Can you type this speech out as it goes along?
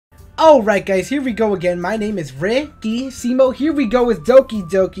Alright guys, here we go again. My name is Ricky-Simo. Here we go with Doki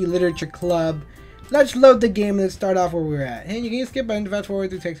Doki Literature Club. Let's load the game and let's start off where we're at. And you can skip and fast forward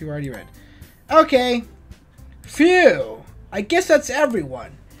through text we've already read. Okay. Phew. I guess that's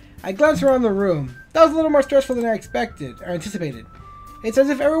everyone. I glanced around the room. That was a little more stressful than I expected, or anticipated. It's as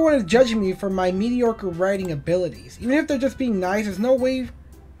if everyone is judging me for my mediocre writing abilities. Even if they're just being nice, there's no way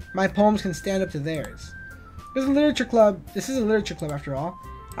my poems can stand up to theirs. This is a literature club after all.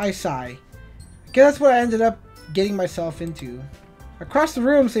 I sigh. I guess that's what I ended up getting myself into. Across the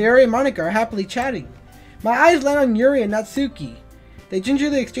room, Sayori and Monica are happily chatting. My eyes land on Yuri and Natsuki. They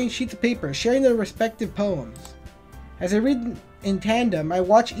gingerly exchange sheets of paper, sharing their respective poems. As I read in tandem, I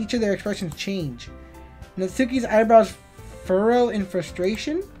watch each of their expressions change. Natsuki's eyebrows furrow in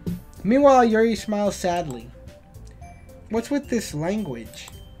frustration. Meanwhile, Yuri smiles sadly. What's with this language?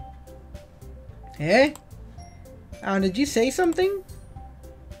 Eh? Did you say something?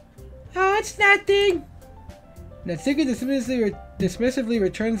 Oh, it's nothing. Natsuki dismissively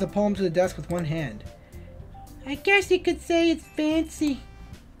returns the poem to the desk with one hand. I guess you could say it's fancy.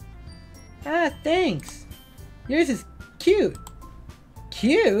 Ah, thanks. Yours is cute.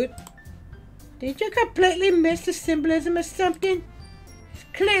 Cute? Did you completely miss the symbolism or something? It's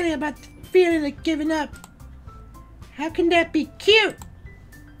clearly about the feeling of giving up. How can that be cute?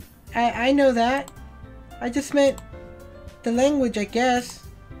 I know that. I just meant the language, I guess.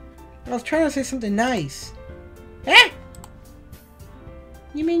 I was trying to say something nice. Eh?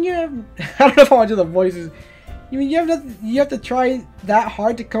 You mean you have... I don't know if I want to do the voices. You mean you have to try that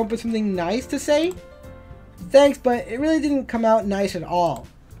hard to come up with something nice to say? Thanks, but it really didn't come out nice at all.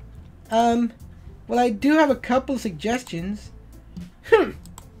 Well, I do have a couple of suggestions. If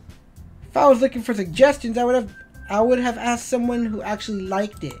I was looking for suggestions, I would have asked someone who actually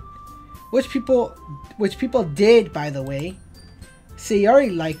liked it. Which people did, by the way.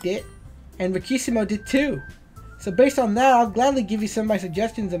 Sayori liked it, and Ricky-Simo did too. So based on that, I'll gladly give you some of my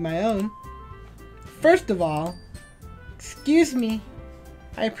suggestions of my own. First of all, excuse me.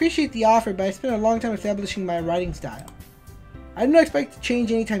 I appreciate the offer, but I spent a long time establishing my writing style. I do not expect to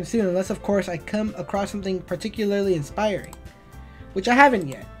change anytime soon, unless of course I come across something particularly inspiring. Which I haven't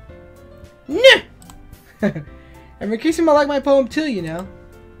yet. Nah! And Ricky-Simo liked my poem too, you know.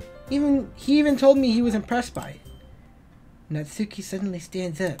 He even told me he was impressed by it. Natsuki suddenly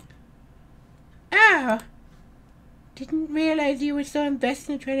stands up. Ow! Didn't realize you were so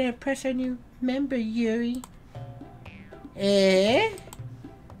invested in trying to impress our new member, Yuri. Eh?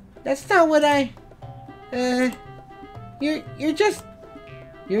 That's not what I... You're just...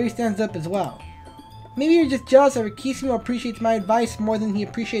 Yuri stands up as well. Maybe you're just jealous that Ricky-Simo appreciates my advice more than he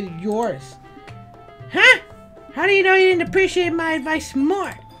appreciated yours. Huh? How do you know you didn't appreciate my advice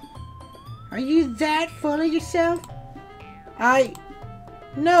more? Are you that full of yourself?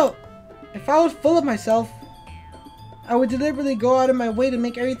 No. If I was full of myself, I would deliberately go out of my way to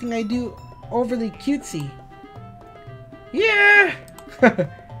make everything I do overly cutesy. Yeah!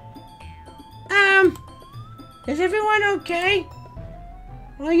 Is everyone okay?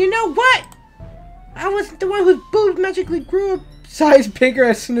 Well, you know what? I wasn't the one whose boobs magically grew a size bigger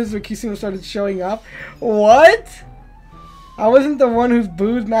as soon as Ricky-Simo started showing up. What? I wasn't the one whose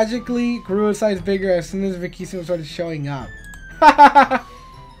boobs magically grew a size bigger as soon as Ricky-Simo started showing up.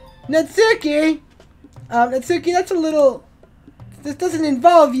 Natsuki! Natsuki, that's a little... This doesn't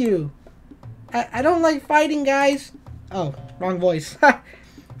involve you. I don't like fighting, guys. Oh, wrong voice.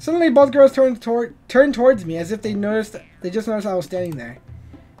 Suddenly, both girls turned towards me as if they just noticed I was standing there.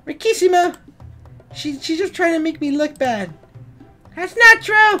 Ricky-Simo! She's just trying to make me look bad. That's not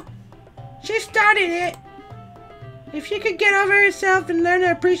true! She started it! If she could get over herself and learn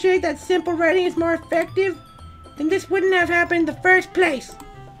to appreciate that simple writing is more effective, then this wouldn't have happened in the first place.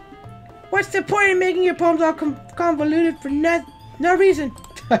 What's the point in making your poems all convoluted for no reason?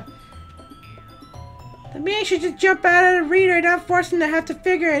 The meaning should just jump out at a reader and not force them to have to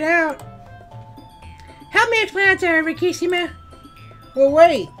figure it out. Help me explain that to her, Ricky-Simo. Well,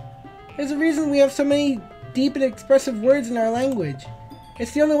 wait. There's a reason we have so many deep and expressive words in our language.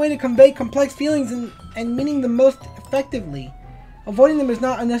 It's the only way to convey complex feelings and meaning the most effectively. Avoiding them is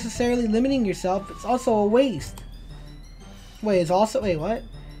not unnecessarily limiting yourself. It's also a waste. Wait, what?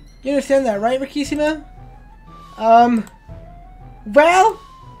 You understand that, right, Ricky-Simo? Well?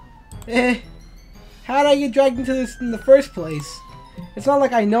 How did I get dragged into this in the first place? It's not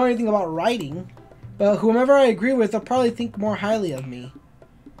like I know anything about writing, but whomever I agree with, they'll probably think more highly of me.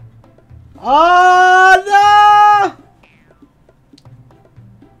 Oh, no!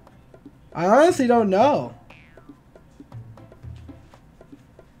 I honestly don't know.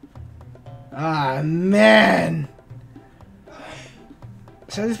 Ah, man.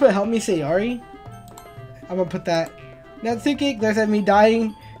 Should I just put help me Sayori? I'm gonna put that. Natsuki glares at me,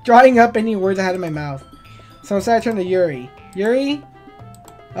 drying up any words I had in my mouth. So instead I turn to Yuri. Yuri?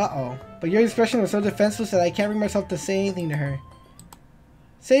 Uh-oh. But Yuri's expression was so defenseless that I can't bring myself to say anything to her.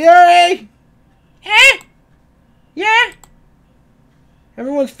 Sayori! Eh? Yeah?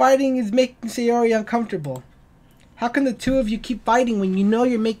 Everyone's fighting is making Sayori uncomfortable. How can the two of you keep fighting when you know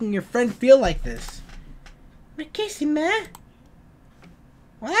you're making your friend feel like this? Ricky-Simo?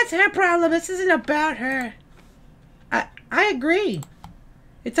 Well, that's her problem. This isn't about her. I agree.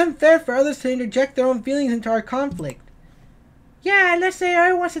 It's unfair for others to interject their own feelings into our conflict. Yeah, unless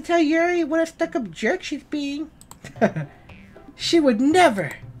Sayori wants to tell Yuri what a stuck-up jerk she's being. She would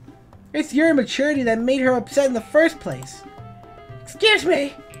never. It's your immaturity that made her upset in the first place. Excuse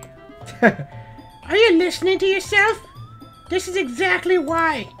me. Are you listening to yourself? This is exactly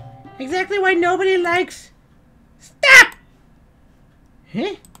why. Exactly why nobody likes... Stop!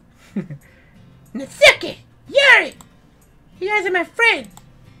 Huh? Natsuki! Yuri! You guys are my friends.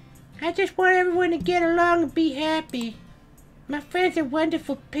 I just want everyone to get along and be happy. My friends are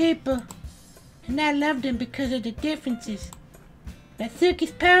wonderful people. And I love them because of the differences.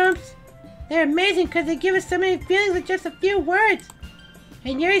 Natsuki's poems, they're amazing because they give us so many feelings with just a few words.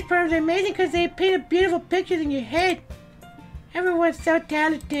 And Yuri's poems are amazing because they paint beautiful pictures in your head. Everyone's so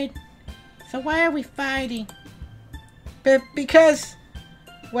talented. So why are we fighting? But because,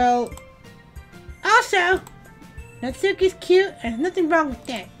 well... Also, Natsuki's cute and there's nothing wrong with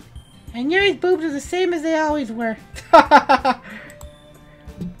that. And Yuri's boobs are the same as they always were.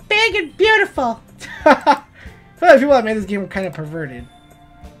 Big and beautiful. I feel like people that made this game were kind of perverted.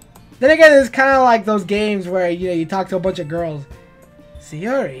 Then again, it's kind of like those games where, you know, you talk to a bunch of girls.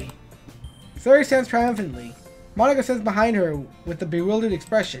 Sayori. Sayori stands triumphantly. Monica stands behind her with a bewildered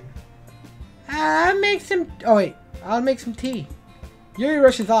expression. I'll make some... Oh wait, I'll make some tea. Yuri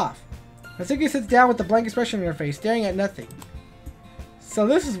rushes off. Natsuki sits down with a blank expression on her face, staring at nothing. So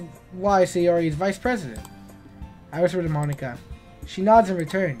this is why Sayori is vice president. I whisper to Monica. She nods in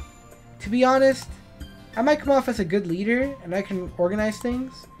return. To be honest, I might come off as a good leader and I can organize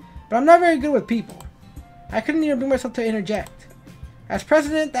things, but I'm not very good with people. I couldn't even bring myself to interject. As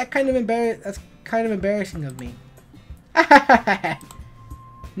president, that's kind of embarrassing of me.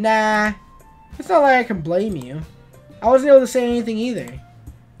 Nah, it's not like I can blame you. I wasn't able to say anything either.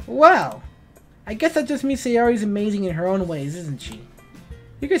 Well, I guess that just means Sayori's amazing in her own ways, isn't she?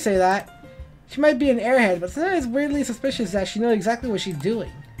 You could say that. She might be an airhead, but sometimes it's weirdly suspicious that she knows exactly what she's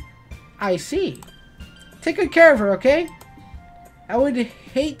doing. I see. Take good care of her, okay? I would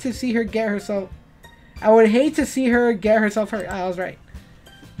hate to see her get herself hurt. I was right.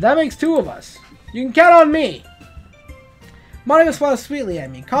 That makes two of us. You can count on me. Monica smiles sweetly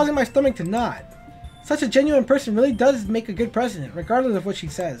at me, causing my stomach to nod. Such a genuine person really does make a good president, regardless of what she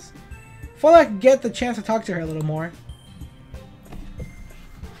says. If only I could get the chance to talk to her a little more.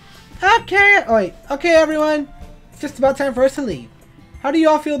 Okay, oh wait. Okay, everyone. It's just about time for us to leave. How do you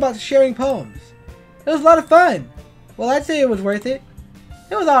all feel about sharing poems? It was a lot of fun. Well, I'd say it was worth it.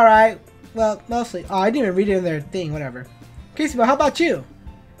 It was alright. Well, mostly. Oh, I didn't even read it in their thing, whatever. Casey, but how about you?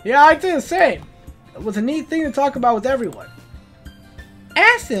 Yeah, I'd say the same. It was a neat thing to talk about with everyone.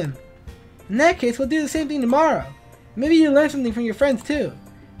 Awesome! In that case, we'll do the same thing tomorrow. Maybe you learn something from your friends too.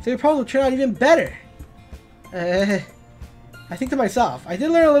 So your poems will turn out even better. I think to myself, I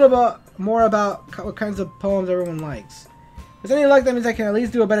did learn a little bit more about what kinds of poems everyone likes. If there's any luck, that means I can at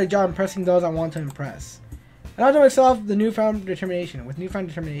least do a better job impressing those I want to impress. I thought to myself with newfound determination. But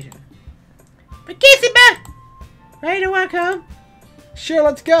Ricky-Simo! Ready to walk home? Sure,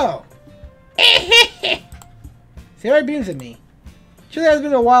 let's go. Sayori beams at me. Surely it has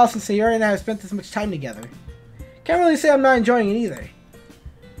been a while since Sayori and I have spent this much time together. Can't really say I'm not enjoying it either.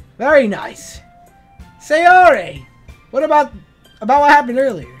 Very nice. Sayori! What about what happened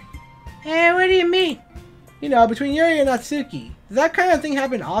earlier? What do you mean? You know, between Yuri and Natsuki. Does that kind of thing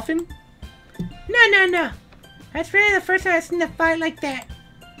happen often? No. That's really the first time I've seen a fight like that.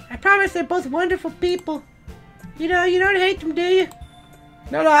 I promise they're both wonderful people. You know, you don't hate them, do you?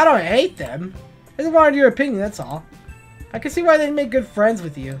 No, I don't hate them. I just wanted your opinion, that's all. I can see why they make good friends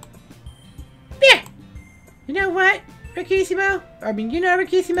with you. Yeah! You know what, Ricky-Simo?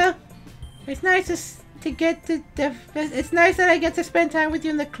 Ricky-Simo? It's nice it's nice that I get to spend time with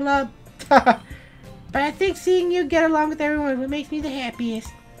you in the club. But I think seeing you get along with everyone is what makes me the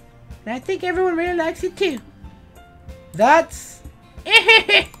happiest. And I think everyone really likes you too. That's...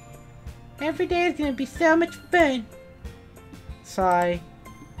 Every day is gonna be so much fun. Sigh.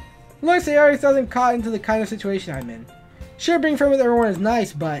 Looks like Sayori doesn't caught into the kind of situation I'm in. Sure, being friends with everyone is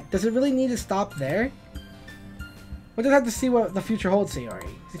nice, but does it really need to stop there? We'll just have to see what the future holds, Sayori.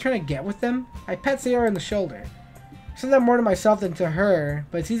 Is he trying to get with them? I pat Sayori on the shoulder. I said that more to myself than to her,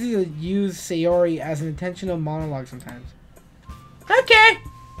 but it's easy to use Sayori as an intentional monologue sometimes. Okay!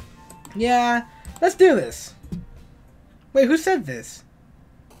 Yeah, let's do this. Wait, who said this?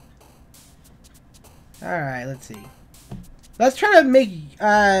 Alright, let's see. Let's try to make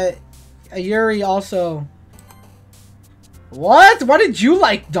Yuri also... What? Why did you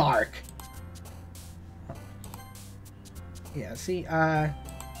like dark? Yeah, see, oh,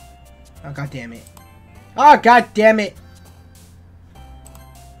 god damn it. Oh, god damn it.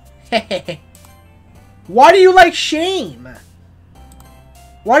 Why do you like shame?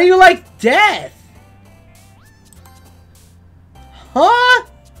 Why do you like death? Huh?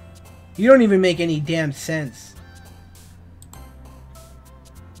 You don't even make any damn sense.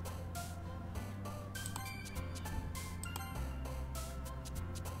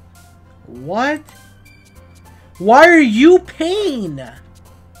 What? Why are you pain?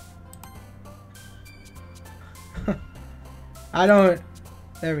 I don't...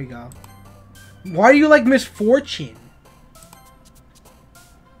 There we go. Why do you like misfortune?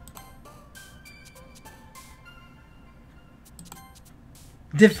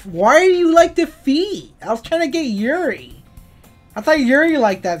 Why do you like defeat? I was trying to get Yuri. I thought Yuri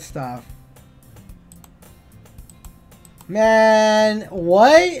liked that stuff. Man,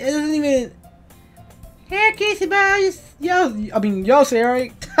 what? It doesn't even... Hey, Ricky-Simo, yo,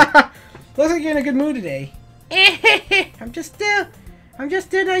 Sayori. Looks like you're in a good mood today. I'm just still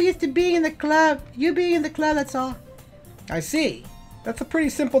not used to being in the club. You being in the club, that's all. I see. That's a pretty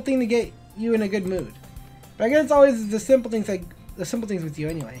simple thing to get you in a good mood. But I guess it's always the simple things with you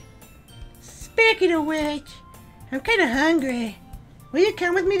anyway. Speaking of which, I'm kind of hungry. Will you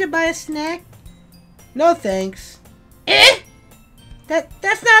come with me to buy a snack? No thanks.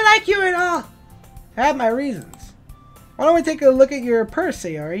 That's not like you at all. I have my reasons. Why don't we take a look at your purse,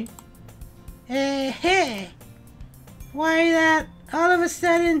 Sayori? Hey. Why that? All of a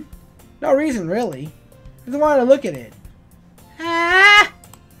sudden? No reason, really. I just wanted to look at it. Ah!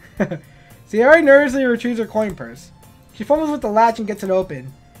 Sayori nervously retrieves her coin purse. She fumbles with the latch and gets it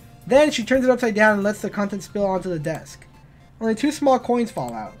open. Then she turns it upside down and lets the contents spill onto the desk. Only 2 small coins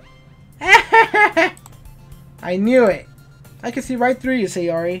fall out. I knew it. I can see right through you,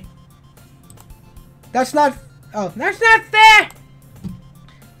 Sayori. That's not... Oh, that's not fair!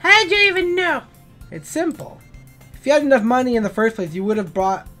 How'd you even know? It's simple. If you had enough money in the first place, you would have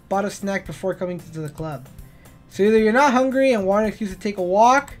bought a snack before coming to the club. So either you're not hungry and want an excuse to take a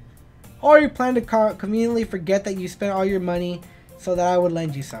walk, or you plan to conveniently forget that you spent all your money so that I would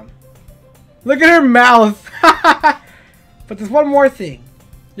lend you some. Look at her mouth! But there's one more thing.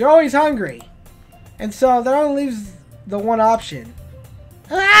 You're always hungry. And so that only leaves the one option.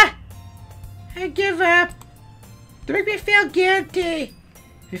 Ah! I give up. Don't make me feel guilty.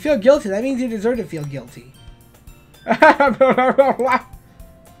 If you feel guilty, that means you deserve to feel guilty.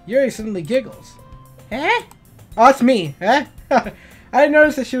 Yuri suddenly giggles. Eh? Oh, it's me. Eh? I didn't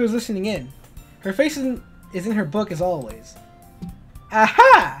notice that she was listening in. Her face is in her book as always.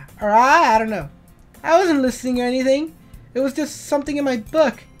 Aha! Or I don't know. I wasn't listening or anything. It was just something in my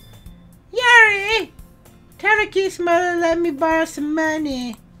book. Yuri! Tell Ricky-Simo to let me borrow some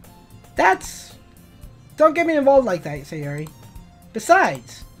money. Don't get me involved like that, Sayori.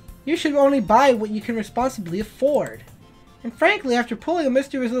 Besides, you should only buy what you can responsibly afford. And frankly, after pulling a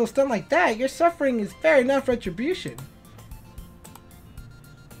mischievous little stunt like that, your suffering is fair enough retribution.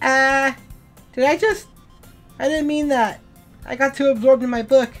 I didn't mean that. I got too absorbed in my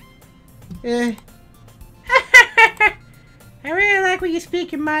book. I really like when you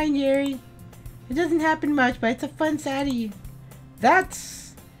speak your mind, Yuri. It doesn't happen much, but it's a fun side of you.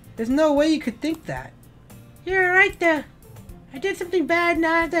 There's no way you could think that. You're right though. I did something bad,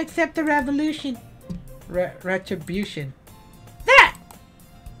 now I have to accept the revolution. Retribution. That!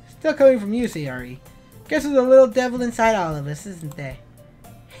 Still coming from you, Sayori. Guess there's a little devil inside all of us, isn't there?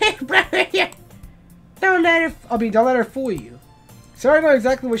 Brother, yeah. Don't let her fool you. Sayori knows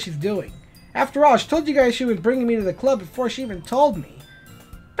exactly what she's doing. After all, she told you guys she was bringing me to the club before she even told me.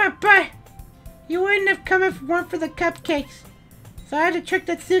 But, you wouldn't have come if it weren't for the cupcakes. So I had to trick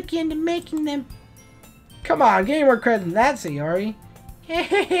Natsuki into making them. Come on, give me more credit than that, Sayori.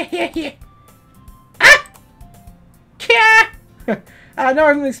 Ah!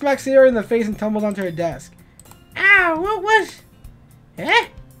 Norman smacks Sayori in the face and tumbles onto her desk. Ow, what was... Eh?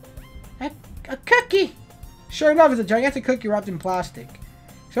 A cookie! Sure enough, it's a gigantic cookie wrapped in plastic.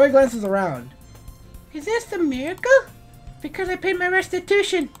 Sayori glances around. Is this a miracle? Because I paid my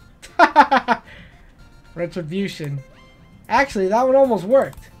restitution. Retribution. Actually, that one almost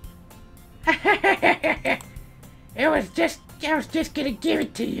worked. I was just gonna give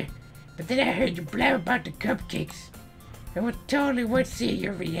it to you, but then I heard you blab about the cupcakes. It was totally worth seeing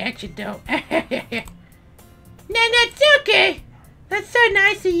your reaction, though. No, that's okay. That's so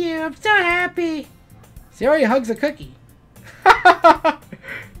nice of you. I'm so happy. Sayori hugs a cookie.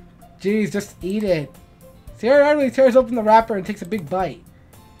 Jeez, just eat it. Sayori readily tears open the wrapper and takes a big bite.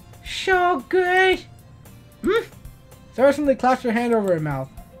 So good. Sayori suddenly claps her hand over her mouth.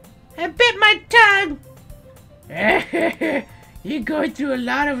 I bit my tongue. You're going through a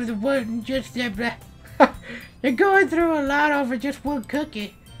lot over the one just You're going through a lot over just one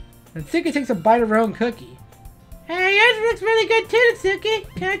cookie. Natsuki takes a bite of her own cookie. Hey, yours looks really good too,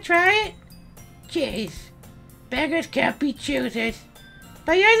 Natsuki. Can I try it? Jeez. Beggars can't be choosers.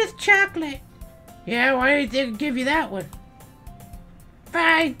 But yours is chocolate. Yeah, why do you think I'd give you that one?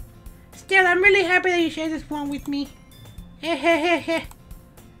 Fine. Still, I'm really happy that you shared this one with me.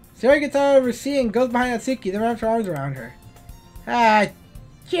 Sayori gets out of her seat and goes behind Natsuki, then wraps her arms around her. Ah,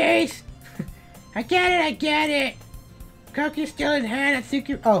 jeez. I get it. Cookie's still in hand.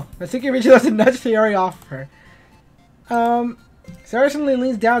 Natsuki reaches out to nudge Sayori off her. Sayori suddenly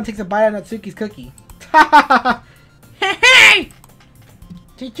leans down and takes a bite out of Natsuki's cookie. Hey!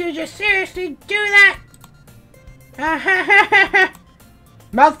 Did you just seriously do that?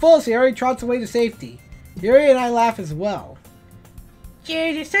 Mouth full, Sayori trots away to safety. Yuri and I laugh as well.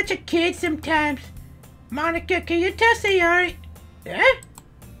 Jeez, you're such a kid sometimes. Monica, can you tell Sayori? Huh?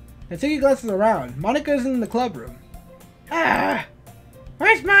 Natsuki glances around. Monica's in the club room.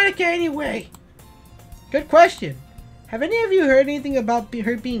 Where's Monica anyway? Good question. Have any of you heard anything about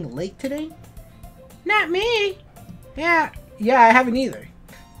her being late today? Not me. Yeah, I haven't either.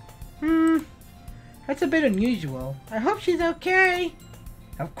 That's a bit unusual. I hope she's okay.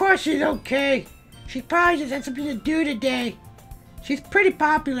 Of course she's okay. She probably just had something to do today. She's pretty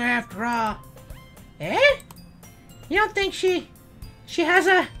popular after all. Eh? You don't think she has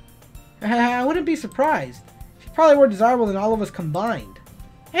a... I wouldn't be surprised. She's probably more desirable than all of us combined.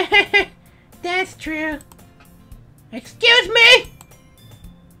 That's true. Excuse me!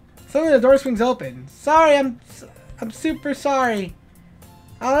 Suddenly the door swings open. Sorry, I'm super sorry.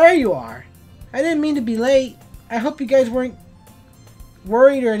 Oh, there you are. I didn't mean to be late. I hope you guys weren't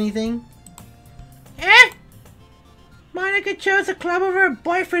worried or anything. Eh? Monica chose the club over her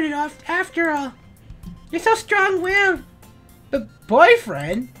boyfriend after all. You're so strong-willed. But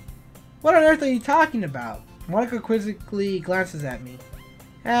boyfriend? What on earth are you talking about? Monica quizzically glances at me.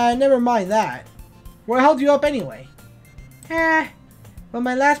 Never mind that. What held you up anyway? Well,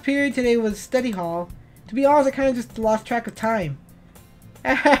 my last period today was study hall. To be honest, I kind of just lost track of time.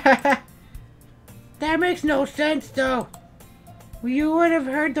 That makes no sense, though. You would have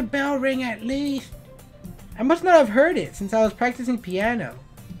heard the bell ring at least. I must not have heard it since I was practicing piano.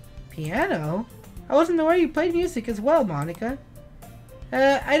 Piano? I wasn't aware you played music as well, Monica.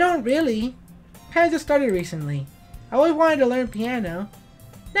 I don't really. Kinda just started recently. I always wanted to learn piano.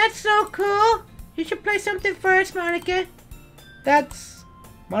 That's so cool! You should play something for us, Monica.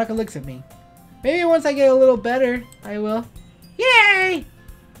 Monica looks at me. Maybe once I get a little better, I will. Yay!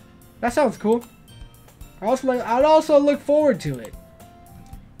 That sounds cool. I'd also look forward to it.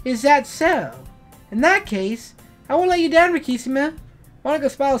 Is that so? In that case, I won't let you down, Ricky-Simo. Monica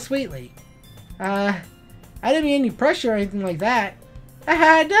smiles sweetly. I didn't mean any pressure or anything like that.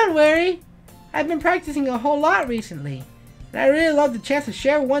 Don't worry. I've been practicing a whole lot recently, and I really love the chance to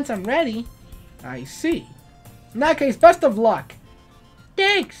share once I'm ready. I see. In that case, best of luck.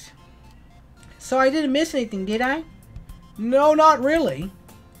 Thanks. So I didn't miss anything, did I? No, not really.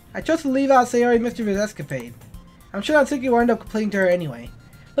 I chose to leave out Sayori's mischievous escapade. I'm sure Natsuki will end up complaining to her anyway.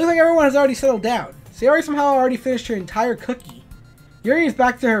 Looks like everyone has already settled down. Sayori somehow already finished her entire cookie. Yuri is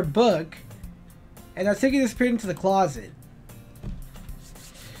back to her book, and Natsuki disappeared into the closet.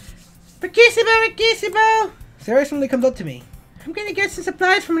 Ricky-Simo! Sayori suddenly comes up to me. I'm gonna get some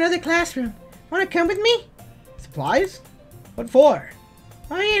supplies from another classroom. Wanna come with me? Supplies? What for?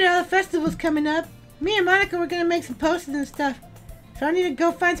 Well, you know, the festival's coming up. Me and Monica were gonna make some posters and stuff. So I need to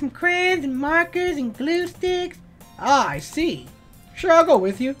go find some crayons and markers and glue sticks. Ah, I see. Sure, I'll go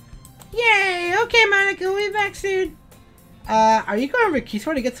with you. Yay! Okay, Monica, we'll be back soon. Are you going to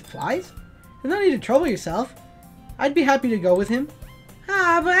Ricky-Simo to get supplies? There's no need to trouble yourself. I'd be happy to go with him.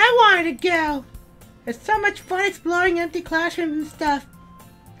 Ah, but I wanted to go. It's so much fun exploring empty classrooms and stuff.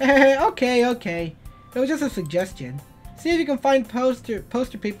 Okay. It was just a suggestion. See if you can find poster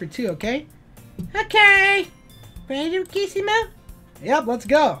paper too, okay? Okay. Ready, Ricky-Simo? Yep, let's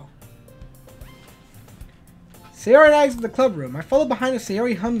go. Sayori and I exit the club room. I follow behind as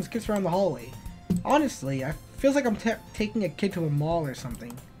Sayori hums and skips around the hallway. Honestly, it feels like I'm taking a kid to a mall or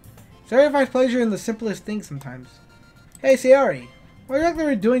something. Sayori finds pleasure in the simplest things sometimes. Hey, Sayori, what exactly are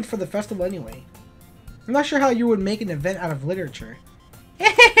we doing for the festival anyway? I'm not sure how you would make an event out of literature.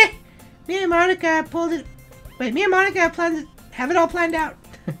 Me and Monica pulled it. Wait, me and Monica have it all planned out.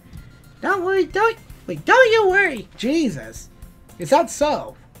 Don't worry, don't you worry. Jesus. Is that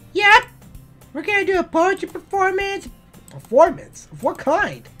so? Yep. We're gonna do a poetry performance. Performance? Of what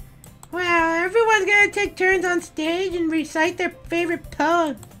kind? Well, everyone's gonna take turns on stage and recite their favorite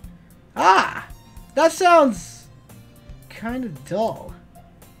poem. Ah! That sounds kind of dull.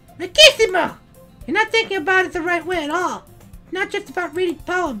 Ricky-Simo! You're not thinking about it the right way at all. It's not just about reading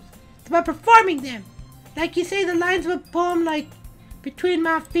poems. It's about performing them. Like you say the lines of a poem like, between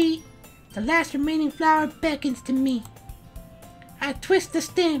my feet, the last remaining flower beckons to me. I twist the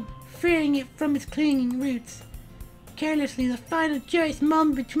stem, freeing it from its clinging roots. Carelessly, the final joyous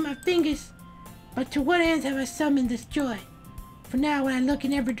moment between my fingers. But to what ends have I summoned this joy? For now, when I look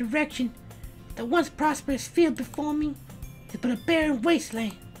in every direction, the once prosperous field before me is but a barren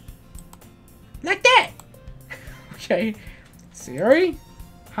wasteland. Like that! Okay. Sayori?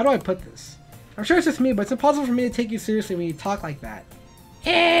 How do I put this? I'm sure it's just me, but it's impossible for me to take you seriously when you talk like that.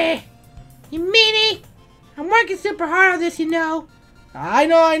 You meanie! I'm working super hard on this, you know. I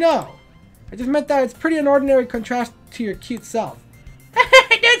know. I just meant that it's pretty an ordinary contrast to your cute self. Don't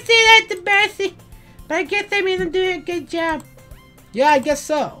say that, it's embarrassing. But I guess that means I'm doing a good job. Yeah, I guess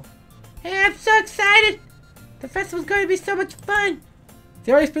so. Hey, I'm so excited. The festival's going to be so much fun.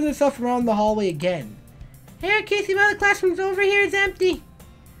 Sayori spins herself around the hallway again. Hey, Casey, the classroom's over here is empty.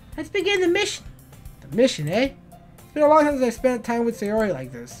 Let's begin the mission. The mission, eh? It's been a long time since I spent time with Sayori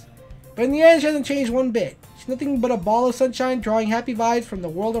like this. But in the end, she hasn't changed one bit. She's nothing but a ball of sunshine drawing happy vibes from the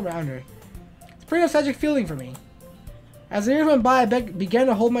world around her. It's a pretty nostalgic feeling for me. As the years went by, I began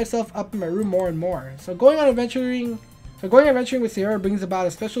to hold myself up in my room more and more. So going adventuring with Sayori brings about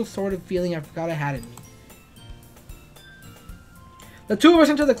a special sort of feeling I forgot I had in me. The two of us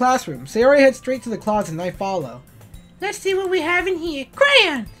enter the classroom. Sayori heads straight to the closet and I follow. Let's see what we have in here.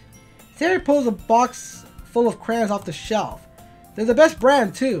 Crayons! Sayori pulls a box full of crayons off the shelf. They're the best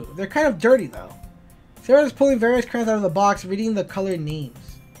brand too. They're kind of dirty though. Sayori is pulling various crayons out of the box, reading the color names.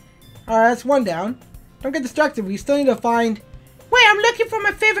 Alright, that's one down. Don't get distracted, we still need to find... Wait, I'm looking for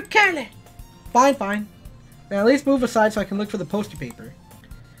my favorite color. Fine. Then at least move aside so I can look for the poster paper.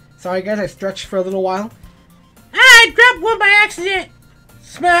 Sorry guys, I stretched for a little while. I dropped one by accident.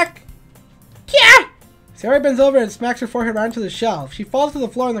 Smack! Yeah! Sayori bends over and smacks her forehead right onto the shelf. She falls to the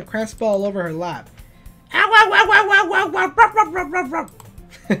floor and the crayons spill all over her lap. Ow.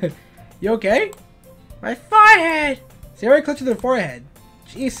 You okay? My forehead. Sayori clutches her forehead.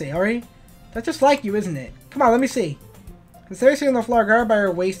 Jeez, Sayori. That's just like you, isn't it? Come on, let me see. Sayori sitting on the floor, grab her by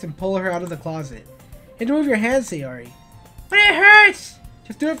her waist and pull her out of the closet. You need to move your hands, Sayori. But it hurts.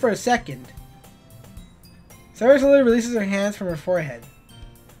 Just do it for a second. Sayori slowly releases her hands from her forehead.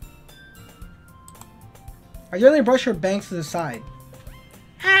 I gently brush her bangs to the side.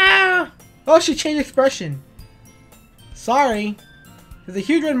 Ow! Oh, she changed expression. Sorry. There's a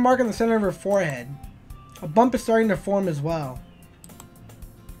huge red mark on the center of her forehead. A bump is starting to form as well.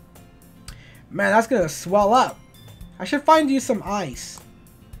 Man, that's gonna swell up. I should find you some ice.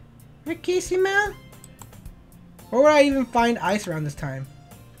 Ricky-Simo? Where would I even find ice around this time?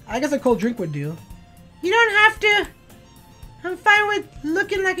 I guess a cold drink would do. You don't have to. I'm fine with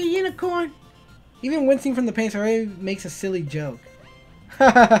looking like a unicorn. Even wincing from the pain, Sayori makes a silly joke.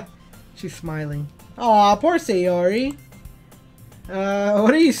 She's smiling. Aw, poor Sayori.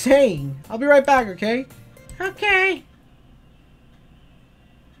 What are you saying? I'll be right back, okay? Okay.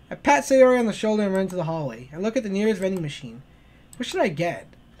 I pat Sayori on the shoulder and run into the hallway. I look at the nearest vending machine. What should I get?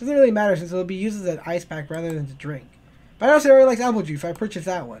 Doesn't really matter since it'll be used as an ice pack rather than to drink. But I know Sayori likes apple juice, so I purchased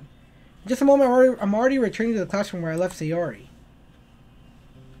that one. In just a moment, I'm already returning to the classroom where I left Sayori.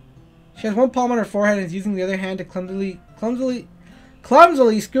 She has one palm on her forehead and is using the other hand to clumsily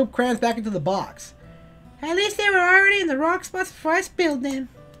scoop crayons back into the box. At least they were already in the wrong spots before I spilled them.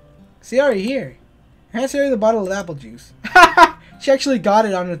 Sayori, here. I hand Sayori the bottle of apple juice. She actually got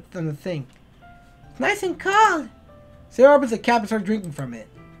it on the thing. It's nice and cold. Sayori opens the cap and starts drinking from it.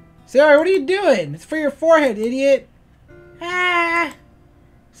 Sayori, what are you doing? It's for your forehead, idiot. Ah,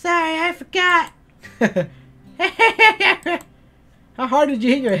 sorry, I forgot. How hard did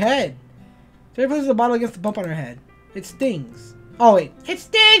you hit your head? Sayori pushes the bottle against the bump on her head. It stings. Oh wait. It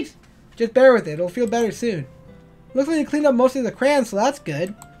stings! Just bear with it. It'll feel better soon. Looks like you cleaned up most of the crayons, so that's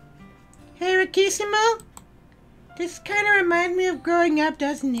good. Hey, Ricky-Simo? This kind of reminds me of growing up,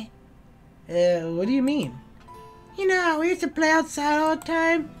 doesn't it? What do you mean? You know, we used to play outside all the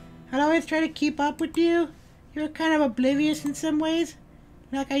time. I'd always try to keep up with you. You were kind of oblivious in some ways.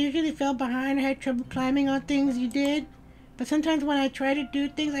 Like I usually fell behind or had trouble climbing on things you did. But sometimes when I tried to do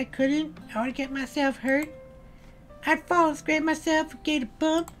things I couldn't, I would get myself hurt. I'd fall and scrape myself and get a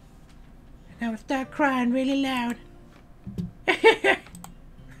bump. And I would start crying really loud.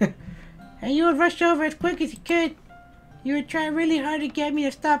 And you would rush over as quick as you could. You would try really hard to get me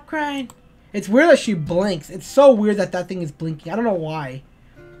to stop crying. It's weird that she blinks. It's so weird that that thing is blinking. I don't know why.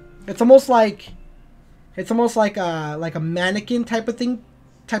 It's almost like a mannequin type of thing,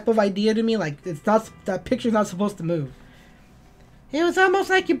 type of idea to me. Like it's not, that picture's not supposed to move. It was almost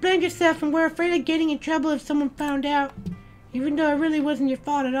like you blamed yourself and were afraid of getting in trouble if someone found out. Even though it really wasn't your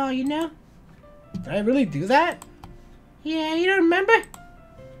fault at all, you know? Did I really do that? Yeah, you don't remember?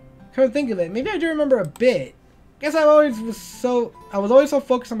 Come to think of it, maybe I do remember a bit. Guess I was always so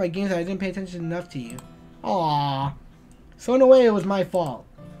focused on my games that I didn't pay attention enough to you. Aww. So in a way, it was my fault.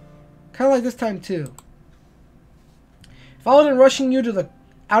 Kind of like this time too. If I wasn't rushing you to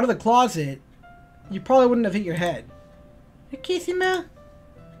out of the closet, you probably wouldn't have hit your head. Ricky-Simo,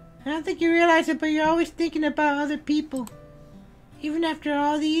 I don't think you realize it, but you're always thinking about other people. Even after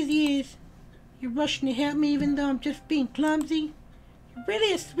all these years, you're rushing to help me even though I'm just being clumsy. You're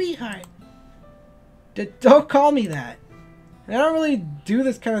really a sweetheart. Don't call me that. And I don't really do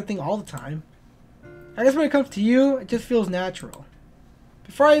this kind of thing all the time. I guess when it comes to you, it just feels natural.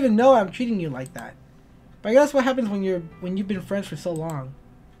 Before I even know it, I'm treating you like that. But I guess that's what happens when you've been friends for so long.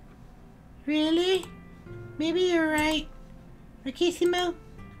 Really? Maybe you're right. Ricky-Simo,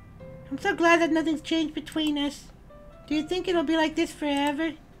 I'm so glad that nothing's changed between us. Do you think it'll be like this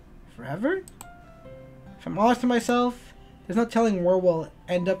forever? Forever? If I'm honest to myself, there's no telling where we'll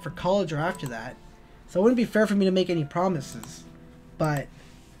end up for college or after that. So it wouldn't be fair for me to make any promises. But,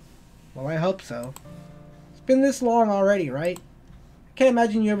 well, I hope so. It's been this long already, right? I can't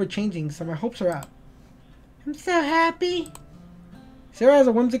imagine you ever changing, so my hopes are up. I'm so happy. Sarah has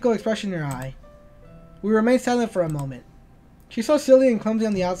a whimsical expression in her eye. We remain silent for a moment. She's so silly and clumsy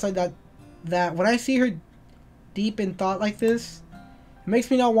on the outside that when I see her deep in thought like this, it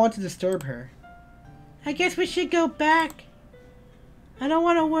makes me not want to disturb her. I guess we should go back. I don't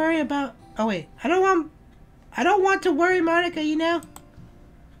want to worry about... Oh wait, I don't want to worry Monica, you know?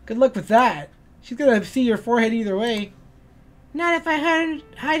 Good luck with that. She's gonna see your forehead either way. Not if I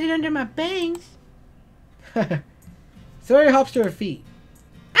hide it under my bangs. Sarah hops to her feet.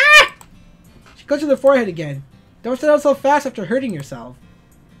 Ah! She goes to the forehead again. Don't stand out so fast after hurting yourself.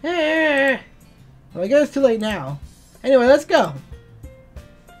 Well, I guess it's too late now. Anyway, let's go.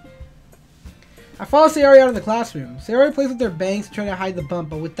 I follow Sayori out of the classroom. Sayori plays with her bangs to try to hide the bump,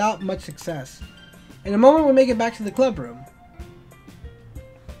 but without much success. In a moment, we make it back to the club room.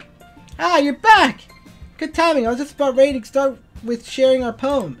 Ah, you're back! Good timing. I was just about ready to start with sharing our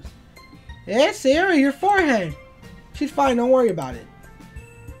poems. Yeah, Sayori, your forehead. She's fine. Don't worry about it.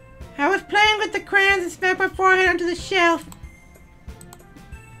 I was playing with the crayons and smacked my forehead onto the shelf.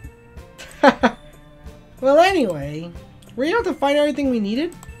 Well, anyway, were you able to find everything we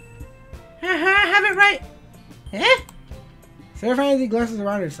needed? I have it right. Eh? Sarah finally glances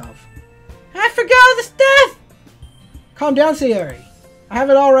around herself. I forgot all the stuff! Calm down, Sayori. I have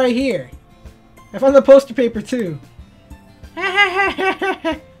it all right here. I found the poster paper, too.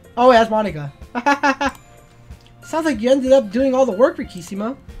 Oh, wait, that's Monica. Sounds like you ended up doing all the work,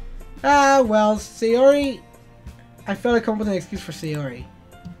 Ricky-Simo. Ah, well, Sayori... I failed to come up with an excuse for Sayori.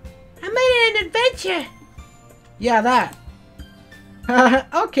 I made it an adventure! Yeah, that.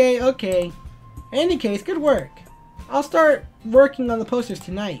 Okay. In any case, good work. I'll start working on the posters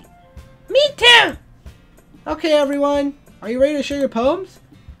tonight. Me too! Okay, everyone. Are you ready to share your poems?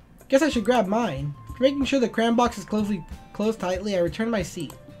 Guess I should grab mine. For making sure the crayon box is closed tightly, I return to my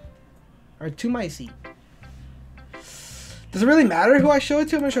seat. Does it really matter who I show it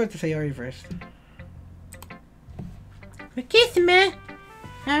to? I'm gonna show it to Sayori first. Ricky-Simo,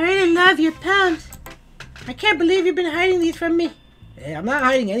 I really love your poems. I can't believe you've been hiding these from me. Hey, I'm not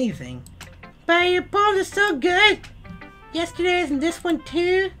hiding anything. But your poems are so good. Yesterday's and this one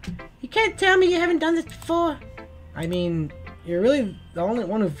too. You can't tell me you haven't done this before. I mean, you're really the only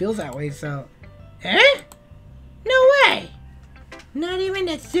one who feels that way, so... Eh? No way! Not even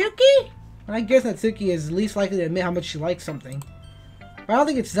Natsuki? I guess Natsuki is least likely to admit how much she likes something. But I don't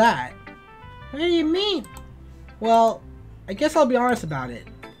think it's that. What do you mean? Well, I guess I'll be honest about it.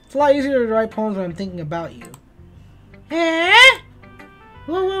 It's a lot easier to write poems when I'm thinking about you. Eh?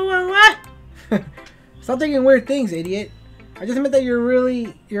 What? Stop thinking weird things, idiot. I just meant that you're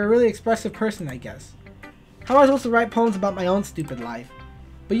a really expressive person, I guess. How am I supposed to write poems about my own stupid life?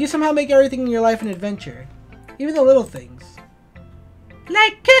 But you somehow make everything in your life an adventure. Even the little things.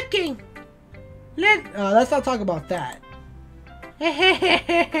 Like cooking! Let's not talk about that.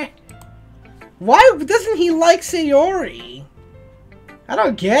 Why doesn't he like Sayori? I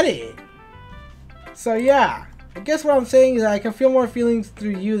don't get it. So yeah, I guess what I'm saying is that I can feel more feelings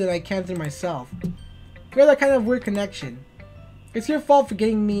through you than I can through myself. We have that kind of weird connection. It's your fault for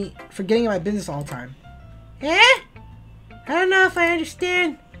getting in my business all the time. Eh? I don't know if I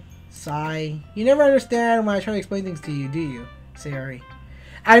understand. Sigh. You never understand when I try to explain things to you, do you, Sayori?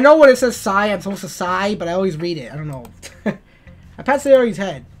 I know when it says sigh, I'm supposed to sigh, but I always read it. I don't know. I pat Sayori's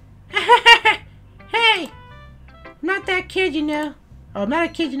head. Hey! I'm not that kid, you know. Oh, I'm not a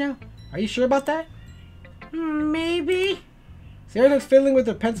kid, you know. Are you sure about that? Maybe. Sayori looks fiddling with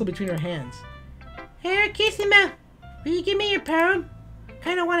her pencil between her hands. Hey, Ricky-Simo, will you give me your poem?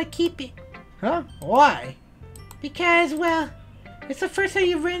 I don't want to keep it. Huh? Why? Because, well, it's the first time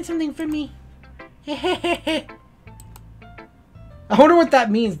you've written something for me. I wonder what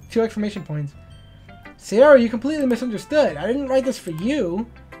that means. 2 exclamation points. Sayori, you completely misunderstood. I didn't write this for you.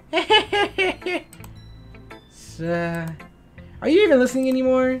 Are you even listening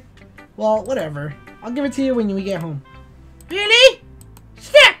anymore? Well, whatever. I'll give it to you when we get home. Really?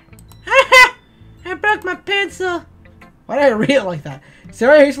 Stop! I broke my pencil. Why did I read it like that?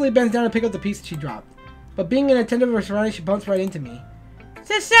 Sayori hastily bends down to pick up the piece she dropped. But being inattentive to her surroundings, she bumps right into me.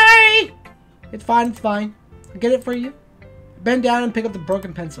 So sorry! It's fine, it's fine. I'll get it for you. I bend down and pick up the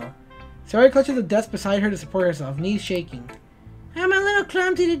broken pencil. Sayori clutches the desk beside her to support herself, knees shaking. I'm a little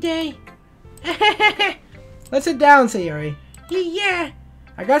clumsy today. Let's sit down, Sayori. Yeah.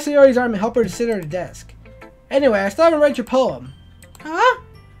 I got Sayori's arm and help her to sit at her desk. Anyway, I still haven't read your poem. Huh?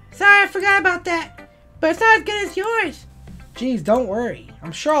 Sorry, I forgot about that. But it's not as good as yours. Jeez, don't worry.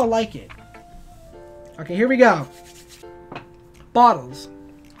 I'm sure I'll like it. Okay, here we go. Bottles.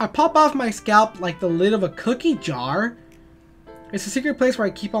 I pop off my scalp like the lid of a cookie jar. It's a secret place where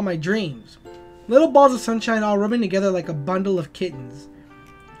I keep all my dreams. Little balls of sunshine all rubbing together like a bundle of kittens.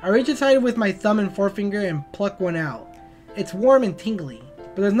 I reach inside with my thumb and forefinger and pluck one out. It's warm and tingly,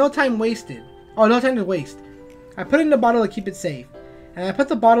 but there's no time wasted. Oh, no time to waste. I put it in the bottle to keep it safe, and I put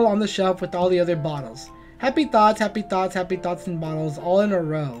the bottle on the shelf with all the other bottles. Happy thoughts, happy thoughts, happy thoughts in bottles, all in a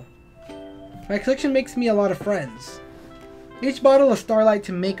row. My collection makes me a lot of friends. Each bottle a starlight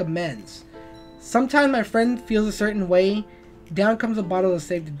to make amends. Sometimes my friend feels a certain way, down comes a bottle to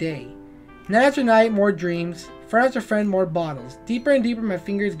save the day. Night after night, more dreams. Friend after friend, more bottles. Deeper and deeper my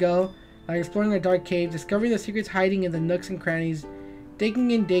fingers go, like exploring a dark cave, discovering the secrets hiding in the nooks and crannies,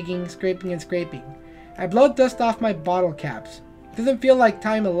 digging and digging, scraping and scraping. I blow dust off my bottle caps. It doesn't feel like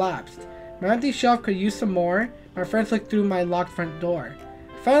time elapsed. My empty shelf could use some more. My friends look through my locked front door.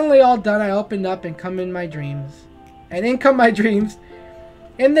 Finally all done, I open up and come in my dreams. And in come my dreams.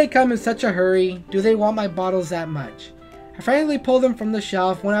 In they come in such a hurry. Do they want my bottles that much? I finally pull them from the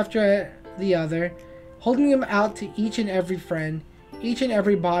shelf, one after the other, holding them out to each and every friend, each and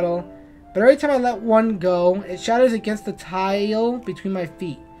every bottle. But every time I let one go, it shatters against the tile between my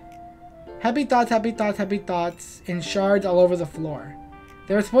feet. Happy thoughts, happy thoughts, happy thoughts, in shards all over the floor.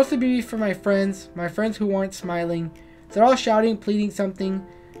 They were supposed to be for my friends who aren't smiling. They're all shouting, pleading something,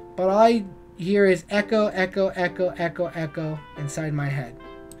 but all I hear is echo, echo, echo, echo, echo inside my head.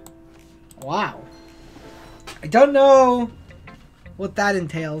 Wow. I don't know what that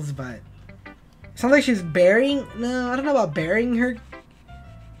entails, but it sounds like she's burying. No, I don't know about burying her.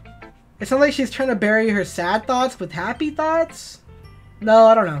 It sounds like she's trying to bury her sad thoughts with happy thoughts. No,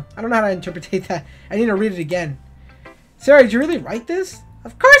 I don't know. I don't know how to interpret that. I need to read it again. Sarah, did you really write this?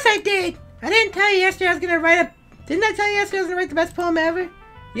 Of course I did. I didn't tell you yesterday I was gonna write a. Didn't I tell you yesterday I was gonna write the best poem ever?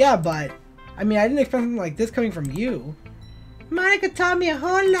 Yeah, but I mean, I didn't expect something like this coming from you. Monica taught me a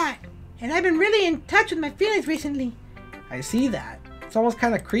whole lot, and I've been really in touch with my feelings recently. I see that. It's almost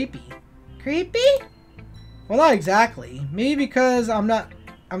kind of creepy. Creepy? Well, not exactly. Maybe because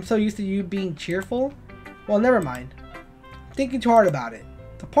I'm so used to you being cheerful. Well, never mind. I'm thinking too hard about it.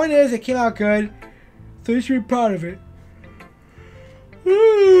 The point is, it came out good, so you should be proud of it.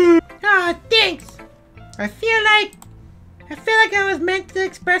 Aw, thanks. I feel like I was meant to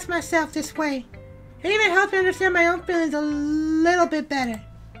express myself this way. It even helps me understand my own feelings a little bit better.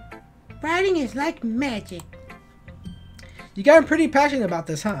 Writing is like magic. You got pretty passionate about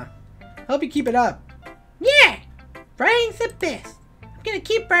this, huh? I hope you keep it up. Yeah! Writing's the best. I'm gonna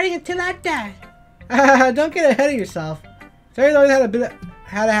keep writing until I die. Don't get ahead of yourself. Sarah's always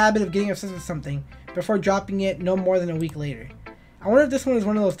had a habit of getting obsessed with something before dropping it no more than a week later. I wonder if this one is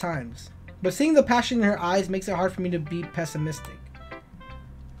one of those times. But seeing the passion in her eyes makes it hard for me to be pessimistic.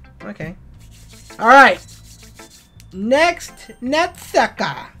 Okay. Alright. Next,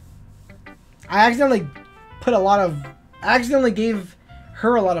 Netseka. I accidentally gave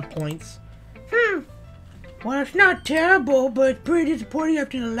her a lot of points. Well, it's not terrible, but it's pretty disappointing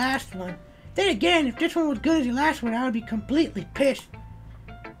after the last one. Then again, if this one was good as the last one, I would be completely pissed.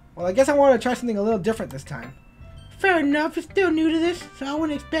 Well, I guess I wanted to try something a little different this time. Fair enough, you're still new to this, so I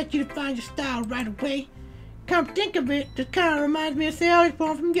wouldn't expect you to find your style right away. Come to think of it, this kind of reminds me of Sally's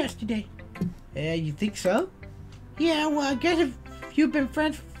poem from yesterday. Yeah, you think so? Yeah, well, I guess if you've been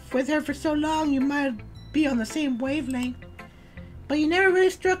friends with her for so long, you might be on the same wavelength. But you never really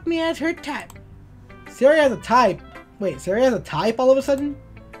struck me as her type. Sari has a type. Wait, Sari has a type all of a sudden?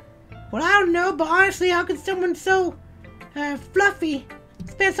 Well, I don't know, but honestly, how could someone so, fluffy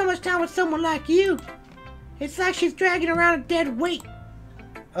spend so much time with someone like you? It's like she's dragging around a dead weight.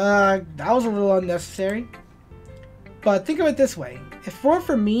 That was a little unnecessary. But think of it this way. If it weren't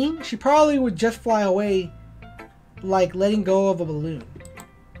for me, she probably would just fly away like letting go of a balloon.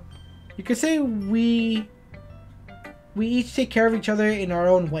 You could say we each take care of each other in our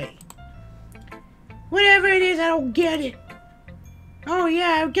own way. Whatever it is, I don't get it. Oh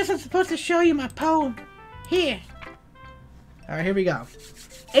yeah, I guess I'm supposed to show you my poem. Here. Alright, here we go.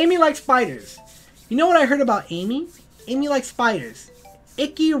 Amy likes spiders. You know what I heard about Amy? Amy likes spiders.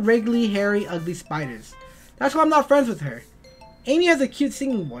 Icky, wriggly, hairy, ugly spiders. That's why I'm not friends with her. Amy has a cute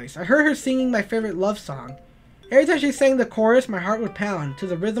singing voice. I heard her singing my favorite love song. Every time she sang the chorus, my heart would pound to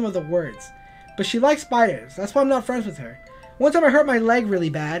the rhythm of the words. But she likes spiders. That's why I'm not friends with her. One time I hurt my leg really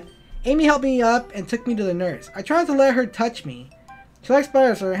bad. Amy helped me up and took me to the nurse. I tried to let her touch me. She likes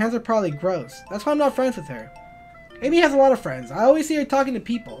spiders, so her hands are probably gross. That's why I'm not friends with her. Amy has a lot of friends. I always see her talking to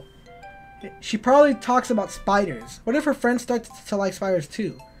people. She probably talks about spiders. What if her friends start to like spiders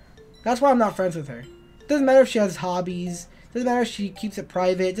too? That's why I'm not friends with her. Doesn't matter if she has hobbies. Doesn't matter if she keeps it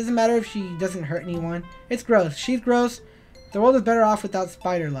private. Doesn't matter if she doesn't hurt anyone. It's gross. She's gross. The world is better off without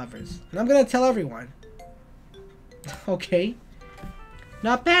spider lovers. And I'm gonna tell everyone. Okay.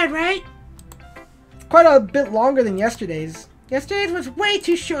 Not bad, right? Quite a bit longer than yesterday's. Yesterday's was way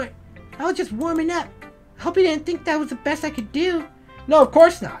too short. I was just warming up. I hope you didn't think that was the best I could do. No, of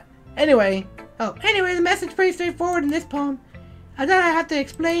course not. Anyway. Anyway, the message's pretty straightforward in this poem. I thought I'd have to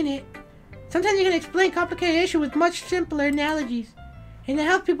explain it. Sometimes you can explain complicated issues with much simpler analogies, and it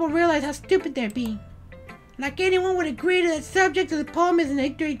helps people realize how stupid they're being. Like anyone would agree to that subject of the poem is an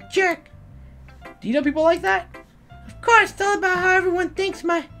ignorant jerk. Do you know people like that? Of course, it's all about how everyone thinks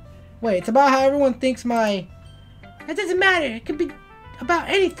my... Wait, it's about how everyone thinks my... That doesn't matter. It could be about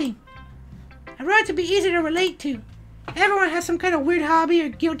anything. I wrote it to be easy to relate to. Everyone has some kind of weird hobby or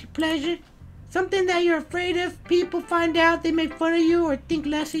guilty pleasure. Something that you're afraid of people find out, they make fun of you or think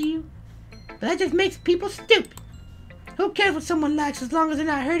less of you. But that just makes people stupid. Who cares what someone likes as long as they're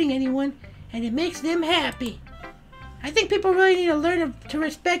not hurting anyone and it makes them happy? I think people really need to learn to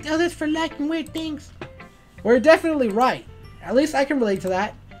respect others for liking weird things. We're definitely right. At least I can relate to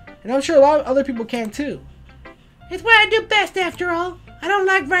that. And I'm sure a lot of other people can too. It's what I do best after all. I don't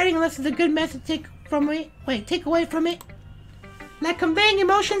like writing unless it's a good message take away from it. Like conveying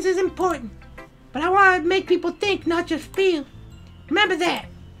emotions is important. But I want to make people think, not just feel. Remember that.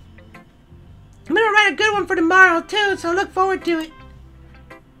 I'm going to write a good one for tomorrow too, so look forward to it.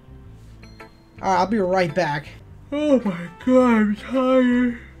 Alright, I'll be right back. Oh my god, I'm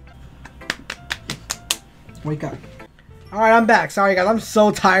tired. Wake up. Alright, I'm back. Sorry guys, I'm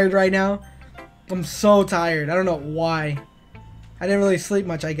so tired right now. I'm so tired. I don't know why. I didn't really sleep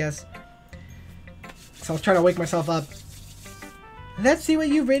much, I guess. So I was trying to wake myself up. Let's see what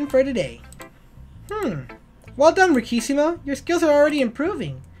you've written for today. Well done, Ricky-Simo. Your skills are already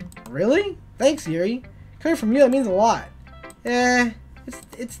improving. Really? Thanks, Yuri. Coming from you, that means a lot.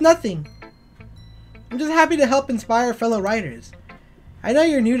 It's nothing. I'm just happy to help inspire fellow writers. I know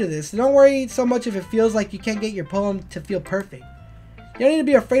you're new to this, so don't worry so much if it feels like you can't get your poem to feel perfect. You don't need to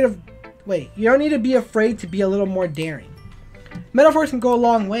be afraid of... you don't need to be afraid to be a little more daring. Metaphors can go a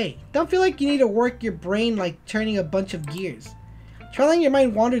long way. Don't feel like you need to work your brain like turning a bunch of gears. Try letting your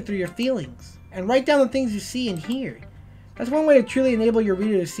mind wander through your feelings, and write down the things you see and hear. That's one way to truly enable your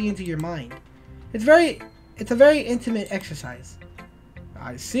reader to see into your mind. It's a very intimate exercise.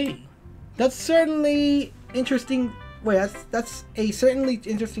 I see. That's certainly interesting. That's a certainly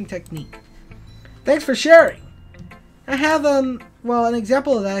interesting technique. Thanks for sharing. I have an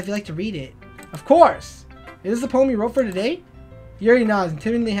example of that if you'd like to read it. Of course. Is this the poem you wrote for today? Yuri nods and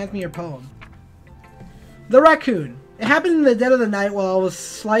timidly hands me your poem. The Raccoon. It happened in the dead of the night while I was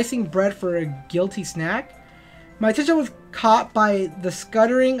slicing bread for a guilty snack. My attention was caught by the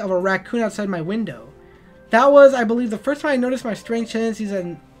scuttering of a raccoon outside my window. That was, I believe, the first time I noticed my strange tendencies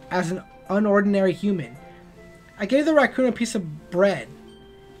as an unordinary human. I gave the raccoon a piece of bread.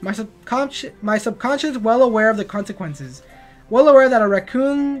 My subconscious, well aware of the consequences, Well aware that a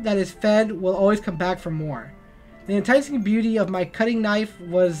raccoon that is fed will always come back for more. The enticing beauty of my cutting knife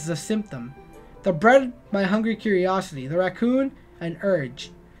was the symptom. The bread, my hungry curiosity. The raccoon, an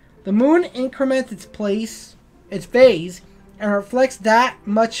urge. The moon increments its phase, and reflects that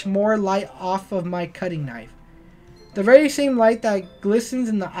much more light off of my cutting knife. The very same light that glistens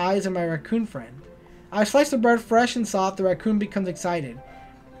in the eyes of my raccoon friend. I slice the bread fresh and soft, the raccoon becomes excited.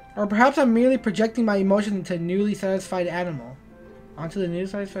 Or perhaps I'm merely projecting my emotions into a newly satisfied animal. Onto the newly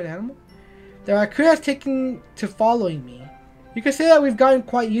satisfied animal? The raccoon has taken to following me. You could say that we've gotten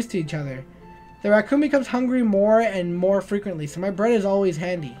quite used to each other. The raccoon becomes hungry more and more frequently, so my bread is always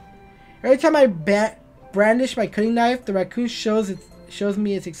handy. Every time I brandish my cutting knife, the raccoon shows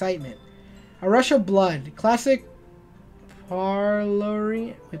me its excitement. A rush of blood. Classic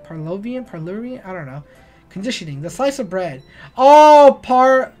Parlovian? I don't know. Conditioning. The slice of bread. Oh,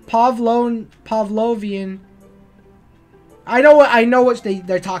 Pavlovian. I know what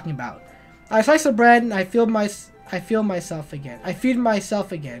they're talking about. I slice the bread and I feed myself again.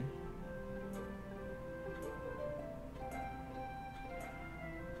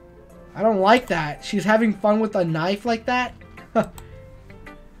 I don't like that. She's having fun with a knife like that. I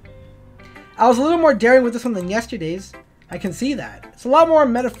was a little more daring with this one than yesterday's. I can see that. It's a lot more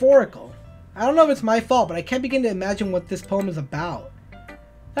metaphorical. I don't know if it's my fault, but I can't begin to imagine what this poem is about.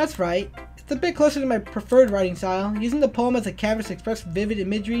 That's right. It's a bit closer to my preferred writing style, using the poem as a canvas to express vivid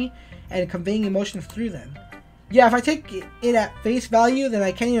imagery and conveying emotions through them. Yeah, if I take it at face value, then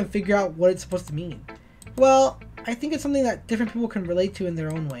I can't even figure out what it's supposed to mean. Well, I think it's something that different people can relate to in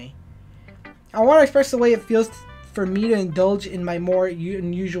their own way. I want to express the way it feels for me to indulge in my more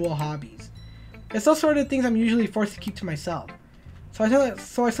unusual hobbies. It's those sort of things I'm usually forced to keep to myself.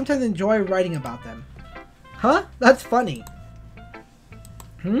 So I sometimes enjoy writing about them. Huh? That's funny.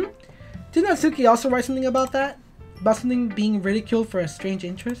 Didn't Natsuki also write something about that? About something being ridiculed for a strange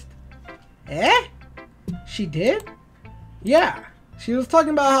interest? Eh? She did? Yeah. She was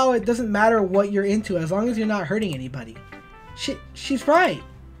talking about how it doesn't matter what you're into as long as you're not hurting anybody. She's right.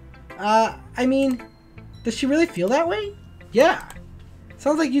 I mean, does she really feel that way? Yeah.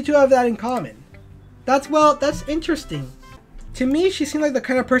 Sounds like you two have that in common. That's interesting. To me, she seemed like the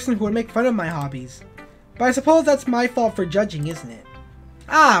kind of person who would make fun of my hobbies. But I suppose that's my fault for judging, isn't it?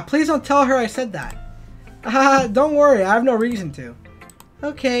 Ah, please don't tell her I said that. Don't worry, I have no reason to.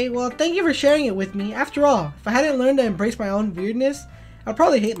 Okay, well, thank you for sharing it with me. After all, if I hadn't learned to embrace my own weirdness, I'd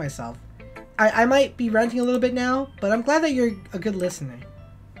probably hate myself. I might be ranting a little bit now, but I'm glad that you're a good listener.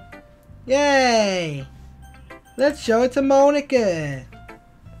 Yay! Let's show it to Monica.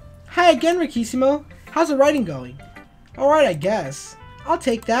 Hi again, Ricky-Simo. How's the writing going? Alright, I guess. I'll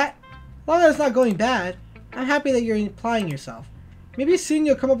take that. As long as it's not going bad. I'm happy that you're applying yourself. Maybe soon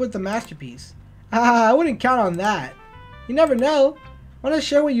you'll come up with a masterpiece. I wouldn't count on that. You never know. Want to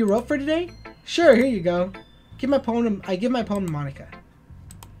share what you wrote for today? Sure, here you go. I give my poem to Monica.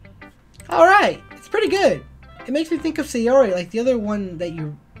 Alright, it's pretty good. It makes me think of Sayori, like the other one that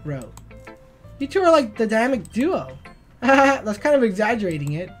you wrote. You two are like the dynamic duo. That's kind of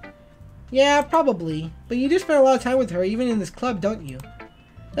exaggerating it. Yeah, probably. But you do spend a lot of time with her, even in this club, don't you?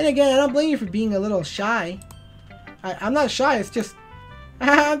 Then again, I don't blame you for being a little shy. I'm not shy, it's just...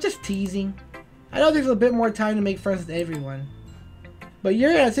 I'm just teasing. I know it takes a bit more time to make friends with everyone. But you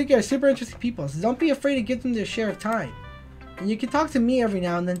and Natsuki are super interesting people, so don't be afraid to give them their share of time. And you can talk to me every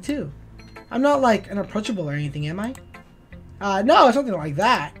now and then, too. I'm not, like, unapproachable or anything, am I? No, it's nothing like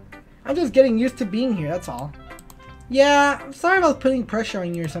that. I'm just getting used to being here, that's all. Yeah, I'm sorry about putting pressure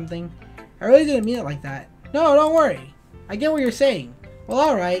on you or something. I really didn't mean it like that. No, don't worry. I get what you're saying. Well,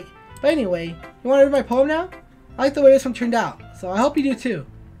 alright. But anyway, you want to read my poem now? I like the way this one turned out, so I hope you do too.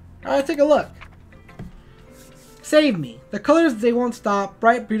 Alright, take a look. Save me. The colors, they won't stop.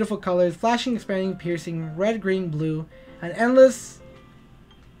 Bright, beautiful colors. Flashing, expanding, piercing. Red, green, blue. An endless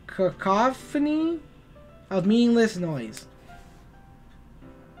cacophony of meaningless noise.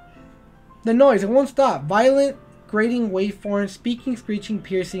 The noise, it won't stop. Violent, grating waveform. Speaking, screeching,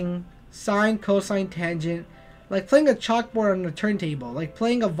 piercing. Sine, cosine, tangent. Like playing a chalkboard on a turntable. Like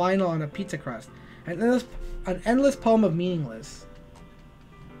playing a vinyl on a pizza crust. An endless poem of meaningless.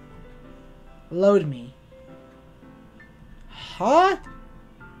 Load me. Huh?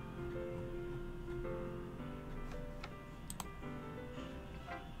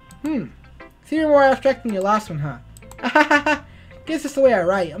 Seeming more abstract than your last one, huh? Guess it's the way I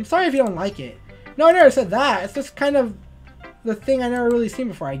write. I'm sorry if you don't like it. No, I never said that. It's just kind of the thing I never really seen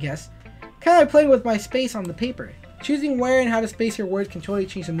before, I guess. Kind of like playing with my space on the paper. Choosing where and how to space your words can totally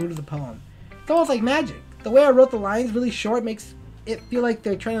change the mood of the poem. It's almost like magic. The way I wrote the lines really short makes it feel like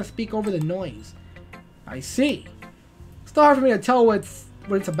they're trying to speak over the noise. I see. Still hard for me to tell what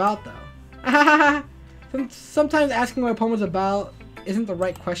it's about, though. Sometimes asking what a poem is about isn't the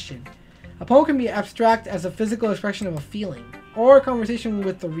right question. A poem can be abstract as a physical expression of a feeling, or a conversation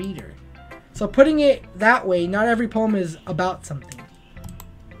with the reader. So putting it that way, not every poem is about something.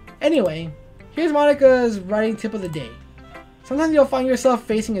 Anyway, here's Monica's writing tip of the day. Sometimes you'll find yourself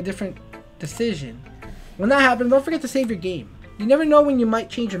facing a different decision. When that happens, don't forget to save your game. You never know when you might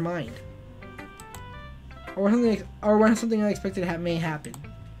change your mind. Or when something unexpected may happen.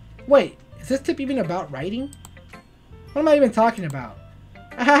 Wait, is this tip even about writing? What am I even talking about?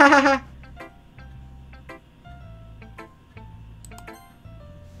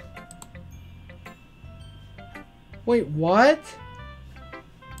 Wait, what?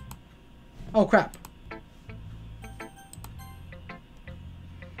 Oh, crap.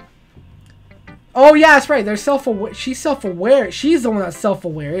 Oh, yeah, that's right. They're self-aware. She's self-aware. She's the one that's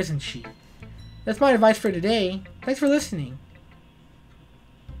self-aware, isn't she? That's my advice for today. Thanks for listening.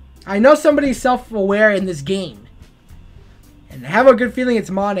 I know somebody's self-aware in this game. And I have a good feeling it's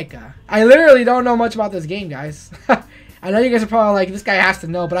Monica. I literally don't know much about this game, guys. I know you guys are probably like, this guy has to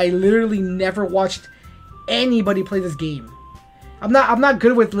know, but I literally never watched anybody play this game. I'm not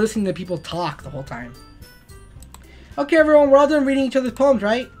good with listening to people talk the whole time. Okay, everyone, we're all done reading each other's poems,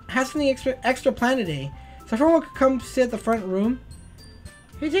 right? Have something extra planned today, so everyone could come sit at the front room.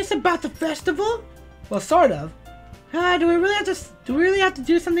 Is this about the festival? Well, sort of. Do we really have to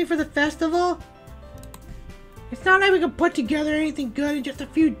do something for the festival? It's not like we can put together anything good in just a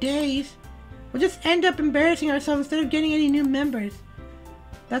few days. We'll just end up embarrassing ourselves instead of getting any new members.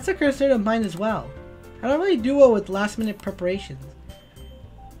 That's a concern of mine as well. I don't really do well with last-minute preparations.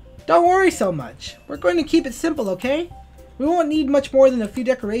 Don't worry so much. We're going to keep it simple, okay? We won't need much more than a few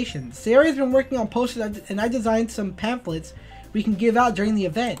decorations. Sayori's been working on posters and I designed some pamphlets we can give out during the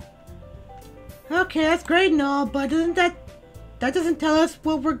event. Okay, that's great and all, but that doesn't tell us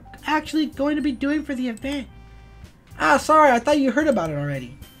what we're actually going to be doing for the event. Ah, sorry, I thought you heard about it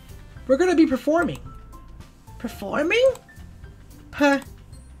already. We're going to be performing. Performing?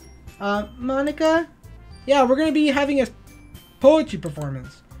 Monica? Yeah, we're going to be having a poetry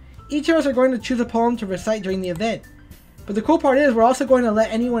performance. Each of us are going to choose a poem to recite during the event. But the cool part is we're also going to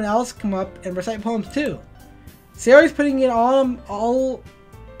let anyone else come up and recite poems too. Sayori's putting it on all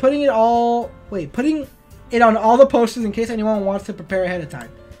the posters in case anyone wants to prepare ahead of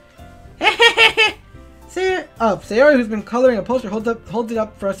time. Sayori, who's been coloring a poster, holds it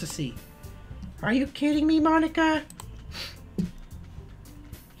up for us to see. Are you kidding me, Monica?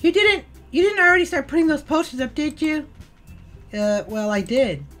 You didn't already start putting those posters up, did you? Well, I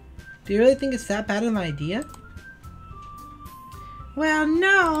did. Do you really think it's that bad of an idea? Well,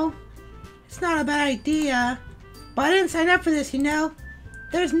 no. It's not a bad idea. But I didn't sign up for this, you know?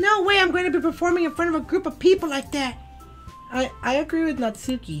 There's no way I'm going to be performing in front of a group of people like that. I agree with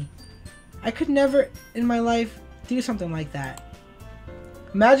Natsuki. I could never in my life do something like that.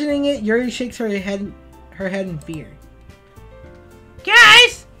 Imagining it, Yuri shakes her head in fear.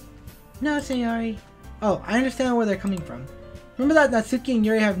 Guys! No, Sayori. Oh, I understand where they're coming from. Remember that Natsuki and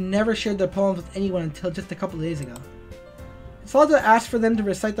Yuri have never shared their poems with anyone until just a couple of days ago. It's odd to ask for them to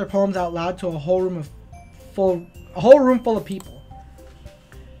recite their poems out loud to a whole room full of people.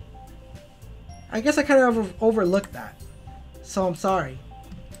 I guess I kind of overlooked that, so I'm sorry.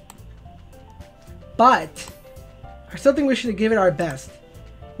 But I still think we should give it our best.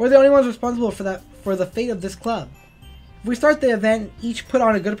 We're the only ones responsible for the fate of this club. If we start the event and each put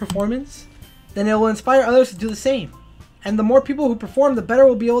on a good performance, then it will inspire others to do the same. And the more people who perform, the better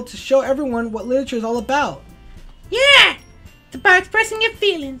we'll be able to show everyone what literature is all about. Yeah! It's about expressing your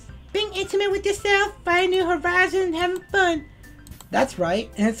feelings, being intimate with yourself, finding new horizons, and having fun. That's right,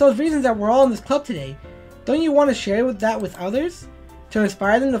 and it's those reasons that we're all in this club today. Don't you want to share that with others? To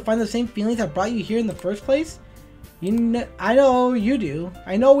inspire them to find the same feelings that brought you here in the first place? I know you do.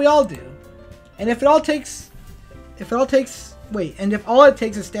 I know we all do. And if all it takes is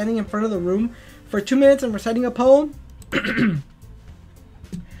standing in front of the room for 2 minutes and reciting a poem,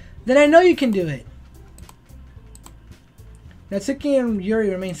 then I know you can do it. Natsuki and Yuri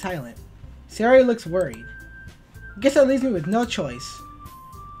remain silent. Sayori looks worried. Guess that leaves me with no choice.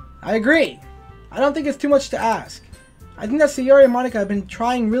 I agree. I don't think it's too much to ask. I think that Sayori and Monica have been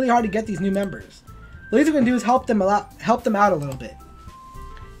trying really hard to get these new members. The least we can do is help them out a little bit.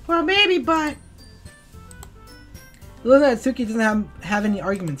 Well, maybe, but It looks like Natsuki doesn't have any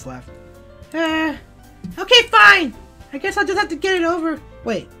arguments left. Okay, fine. I guess I'll just have to get it over.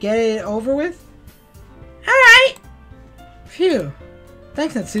 Wait, get it over with? Alright. Phew.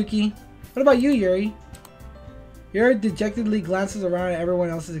 Thanks, Natsuki. What about you, Yuri? Yuri dejectedly glances around at everyone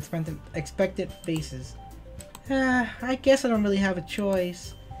else's expectant faces. I guess I don't really have a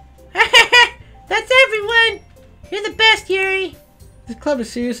choice. That's everyone! You're the best, Yuri! This club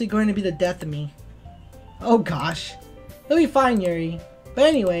is seriously going to be the death of me. Oh gosh. It'll be fine, Yuri. But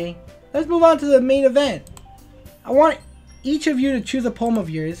anyway, let's move on to the main event. I want each of you to choose a poem of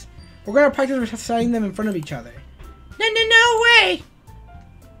yours. We're going to practice reciting them in front of each other. No way!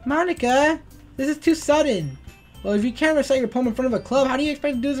 Monica, this is too sudden. Well, if you can't recite your poem in front of a club, how do you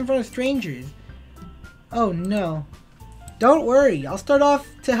expect to do this in front of strangers? Oh no. Don't worry, I'll start off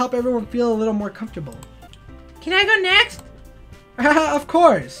to help everyone feel a little more comfortable. Can I go next? Of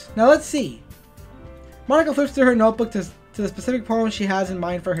course. Now let's see. Monica flips through her notebook to the specific poem she has in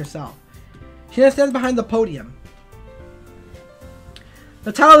mind for herself. She then stands behind the podium.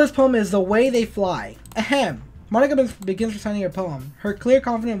 The title of this poem is The Way They Fly. Ahem. Monica begins reciting her poem. Her clear,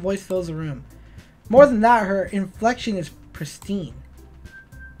 confident voice fills the room. More than that, her inflection is pristine.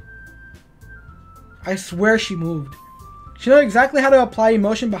 I swear she moved. She knows exactly how to apply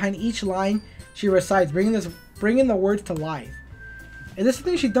emotion behind each line she recites, bringing the words to life. Is this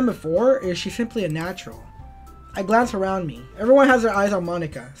something she's done before, or is she simply a natural? I glance around me. Everyone has their eyes on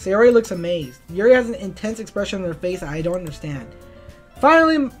Monica. Sayori looks amazed. Yuri has an intense expression on her face that I don't understand.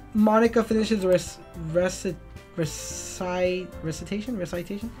 Finally, Monica finishes the recitation.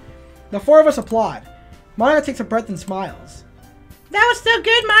 The four of us applaud. Monica takes a breath and smiles. That was so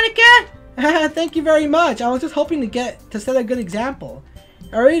good, Monica! Thank you very much. I was just hoping to set a good example.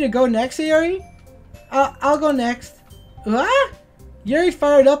 Are you ready to go next, Sayori? I'll go next. What? Yuri's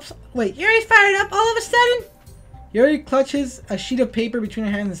fired up. Wait. Yuri's fired up all of a sudden? Yuri clutches a sheet of paper between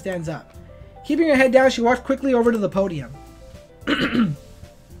her hands and stands up. Keeping her head down, she walks quickly over to the podium.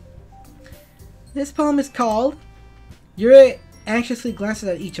 This poem is called... Yuri anxiously glances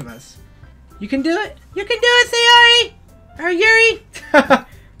at each of us. You can do it? You can do it, Sayori! Or Yuri!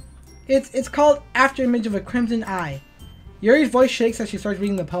 It's called After Image of a Crimson Eye. Yuri's voice shakes as she starts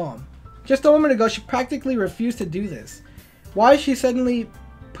reading the poem. Just a moment ago, she practically refused to do this. Why is she suddenly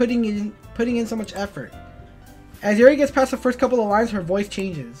putting in so much effort? As Yuri gets past the first couple of lines, her voice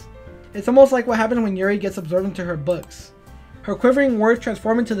changes. It's almost like what happens when Yuri gets absorbed into her books. Her quivering words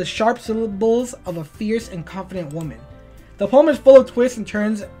transform into the sharp syllables of a fierce and confident woman. The poem is full of twists and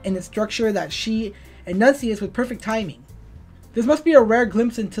turns in its structure that she enunciates with perfect timing. This must be a rare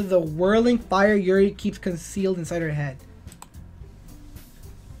glimpse into the whirling fire Yuri keeps concealed inside her head.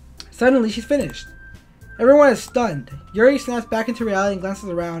 Suddenly, she's finished. Everyone is stunned. Yuri snaps back into reality and glances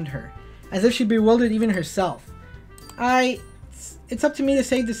around her, as if she bewildered even herself. It's up to me to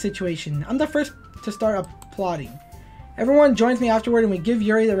save this situation. I'm the first to start applauding. Everyone joins me afterward and we give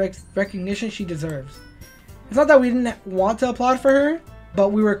Yuri the recognition she deserves. It's not that we didn't want to applaud for her, but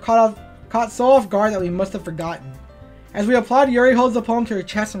we were caught so off guard that we must have forgotten. As we applaud, Yuri holds the poem to her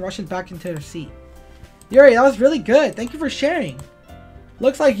chest and rushes back into her seat. Yuri, that was really good. Thank you for sharing.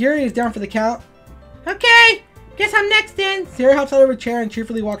 Looks like Yuri is down for the count. Okay, guess I'm next then. Sayori hops out of her chair and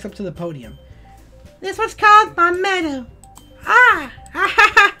cheerfully walks up to the podium. This one's called My Meadow.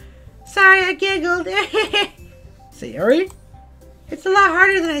 Sorry, I giggled. Sayori? It's a lot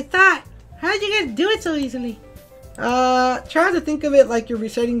harder than I thought. How did you guys do it so easily? Try to think of it like you're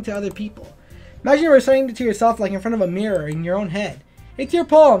reciting to other people. Imagine you're reciting it to yourself like in front of a mirror in your own head. It's your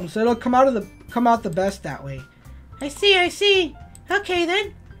poem, so it'll come out the best that way. I see. Okay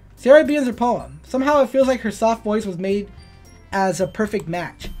then. Sayori begins her poem. Somehow it feels like her soft voice was made as a perfect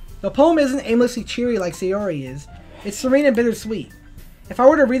match. The poem isn't aimlessly cheery like Sayori is. It's serene and bittersweet. If I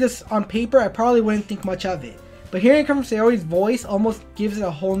were to read this on paper, I probably wouldn't think much of it. But hearing it come from Sayori's voice almost gives it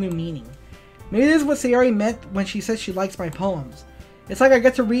a whole new meaning. Maybe this is what Sayori meant when she says she likes my poems. It's like I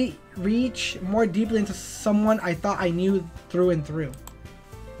get to reach more deeply into someone I thought I knew through and through.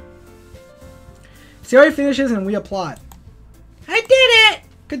 Sayori finishes and we applaud. I did it!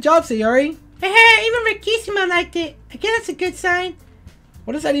 Good job, Sayori. Hey, even Ricky-Simo liked it. I guess that's a good sign.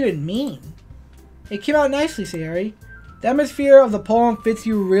 What does that even mean? It came out nicely, Sayori. The atmosphere of the poem fits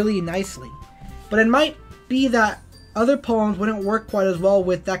you really nicely. But it might be that other poems wouldn't work quite as well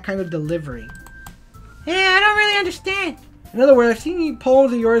with that kind of delivery. Yeah, I don't really understand. In other words, I've seen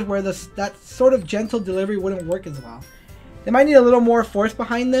poems of yours where that sort of gentle delivery wouldn't work as well. They might need a little more force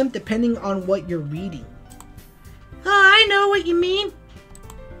behind them depending on what you're reading. Oh, I know what you mean.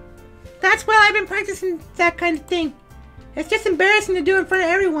 That's why I've been practicing that kind of thing. It's just embarrassing to do in front of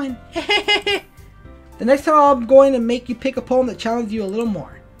everyone. The next time I'm going to make you pick a poem that challenges you a little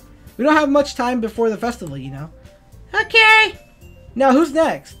more. We don't have much time before the festival, you know. Okay. Now who's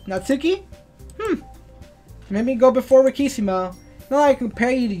next? Natsuki? Let me go before Ricky-Simo. Not like I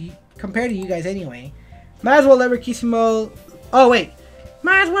compare to you guys anyway. Might as well let Ricky-Simo... Oh wait.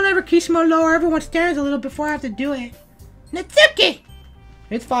 Might as well let Ricky-Simo lower everyone's standards a little before I have to do it. Natsuki!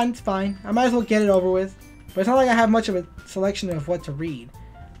 It's fine, it's fine. I might as well get it over with. But it's not like I have much of a selection of what to read.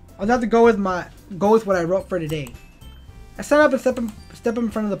 I'll have to go with what I wrote for today. I stand up and step in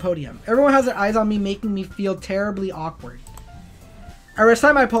front of the podium. Everyone has their eyes on me, making me feel terribly awkward. I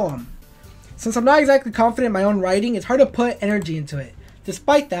recite my poem. Since I'm not exactly confident in my own writing, it's hard to put energy into it.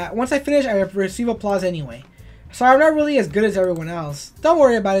 Despite that, once I finish, I receive applause anyway. So I'm not really as good as everyone else. Don't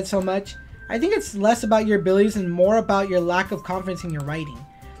worry about it so much. I think it's less about your abilities and more about your lack of confidence in your writing.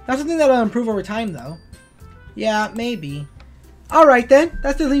 That's something that'll improve over time, though. Yeah, maybe. Alright then,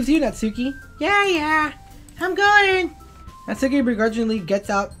 that still leaves you, Natsuki. Yeah, I'm going. Natsuki begrudgingly gets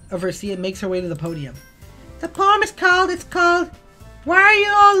out of her seat and makes her way to the podium. The poem is called, Why Are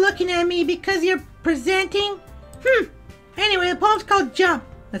You All Looking At Me? Because You're Presenting? Anyway, the poem's called Jump.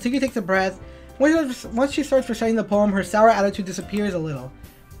 Natsuki takes a breath. Once she starts reciting the poem, her sour attitude disappears a little.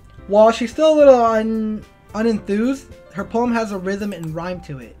 While she's still a little unenthused, her poem has a rhythm and rhyme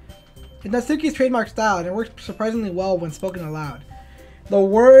to it. It's Natsuki's trademark style, and it works surprisingly well when spoken aloud. The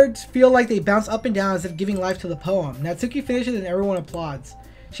words feel like they bounce up and down as if giving life to the poem. Natsuki finishes and everyone applauds.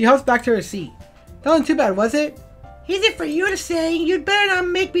 She hops back to her seat. That wasn't too bad, was it? Easy for you to say. You'd better not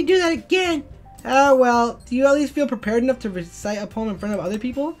make me do that again. Well, do you at least feel prepared enough to recite a poem in front of other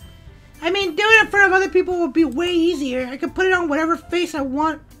people? I mean, doing it in front of other people would be way easier. I could put it on whatever face I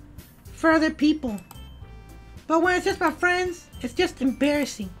want for other people. But when it's just my friends, it's just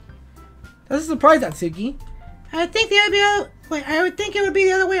embarrassing. That's a surprise, Natsuki. I would think it would be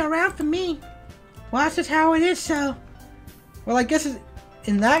the other way around for me. Well, that's just how it is, so. Well, I guess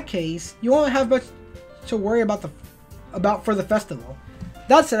in that case, you won't have much to worry about for the festival.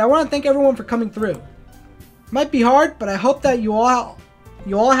 That said, I want to thank everyone for coming through. Might be hard, but I hope that you all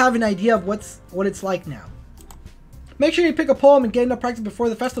have an idea of what it's like now. Make sure you pick a poem and get enough practice before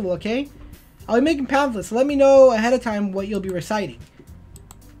the festival, okay? I'll be making pamphlets, so let me know ahead of time what you'll be reciting.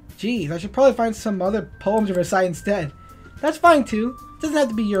 Geez, I should probably find some other poems to recite instead. That's fine too. It doesn't have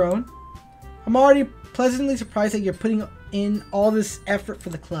to be your own. I'm already pleasantly surprised that you're putting in all this effort for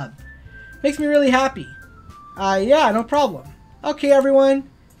the club. Makes me really happy. Yeah, no problem. Okay, everyone.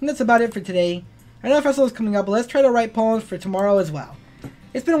 And that's about it for today. I know the festival is coming up, but let's try to write poems for tomorrow as well.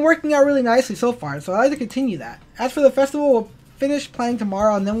 It's been working out really nicely so far, so I'd like to continue that. As for the festival, we'll finish planning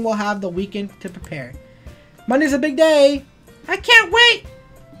tomorrow, and then we'll have the weekend to prepare. Monday's a big day. I can't wait.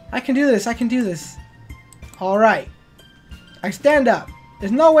 I can do this. I can do this. Alright. I stand up.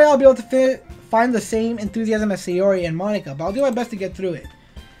 There's no way I'll be able to find the same enthusiasm as Sayori and Monica, but I'll do my best to get through it.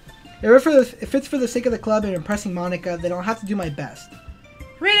 If it's for the sake of the club and impressing Monica, then I'll have to do my best.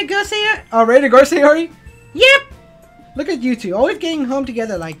 Ready to go, Sayori? Oh, ready to go, Sayori? Yep! Look at you two, always getting home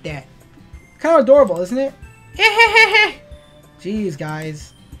together like that. Kind of adorable, isn't it? Jeez,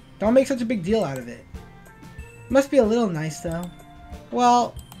 guys. Don't make such a big deal out of it. Must be a little nice, though.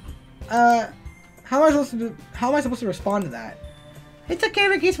 Well, how am I supposed to respond to that? It's okay,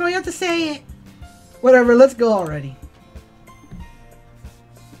 Ricky-Simo, you have to say it. Whatever, let's go already.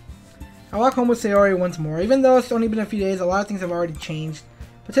 I walk home with Sayori once more. Even though it's only been a few days, a lot of things have already changed.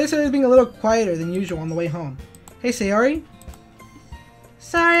 But today Sayori's being a little quieter than usual on the way home. Hey, Sayori?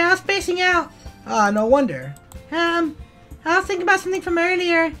 Sorry, I was spacing out. Ah, no wonder. I was thinking about something from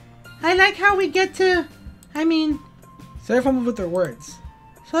earlier. I like how we get to... Sayori fumbled with her words.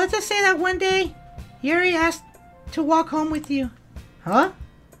 So let's just say that one day, Yuri asked to walk home with you. Huh?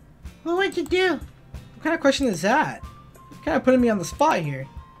 What would you do? What kind of question is that? You're kind of putting me on the spot here.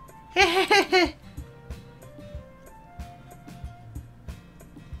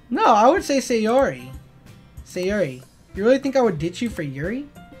 No, I would say Sayori. Sayori, you really think I would ditch you for Yuri?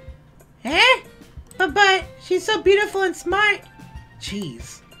 Eh? But she's so beautiful and smart.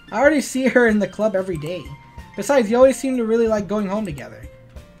 Jeez. I already see her in the club every day. Besides, you always seem to really like going home together.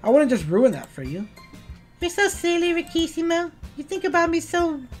 I wouldn't just ruin that for you. You're so silly, Ricky-Simo. You think about me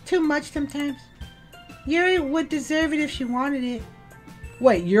too much sometimes. Yuri would deserve it if she wanted it.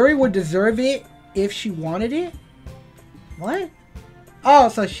 Wait, Yuri would deserve it if she wanted it? What? Oh,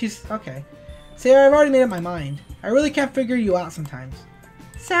 so she's... okay. Sarah, I've already made up my mind. I really can't figure you out sometimes.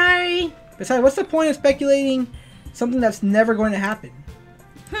 Sorry. Besides, what's the point of speculating something that's never going to happen?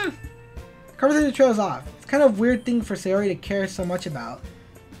 The conversation trails off. It's kind of a weird thing for Sayori to care so much about.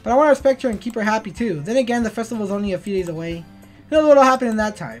 But I want to respect her and keep her happy too. Then again, the festival is only a few days away. Who knows what'll happen in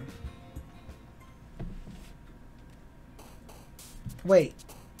that time? Wait.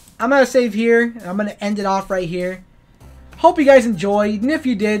 I'm going to save here, and I'm going to end it off right here. Hope you guys enjoyed, and if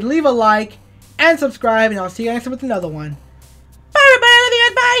you did, leave a like and subscribe, and I'll see you next time with another one. Bye, everybody. I love you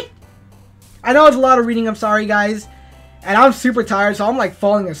guys. Bye. I know it's a lot of reading. I'm sorry, guys. And I'm super tired, so I'm like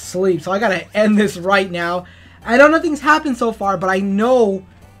falling asleep. So I gotta end this right now. I know nothing's happened so far, but I know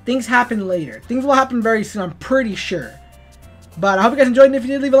things happen later. Things will happen very soon, I'm pretty sure. But I hope you guys enjoyed, and if you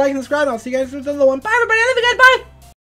did, leave a like and subscribe. I'll see you guys in another one. Bye, everybody. I love you guys. Bye.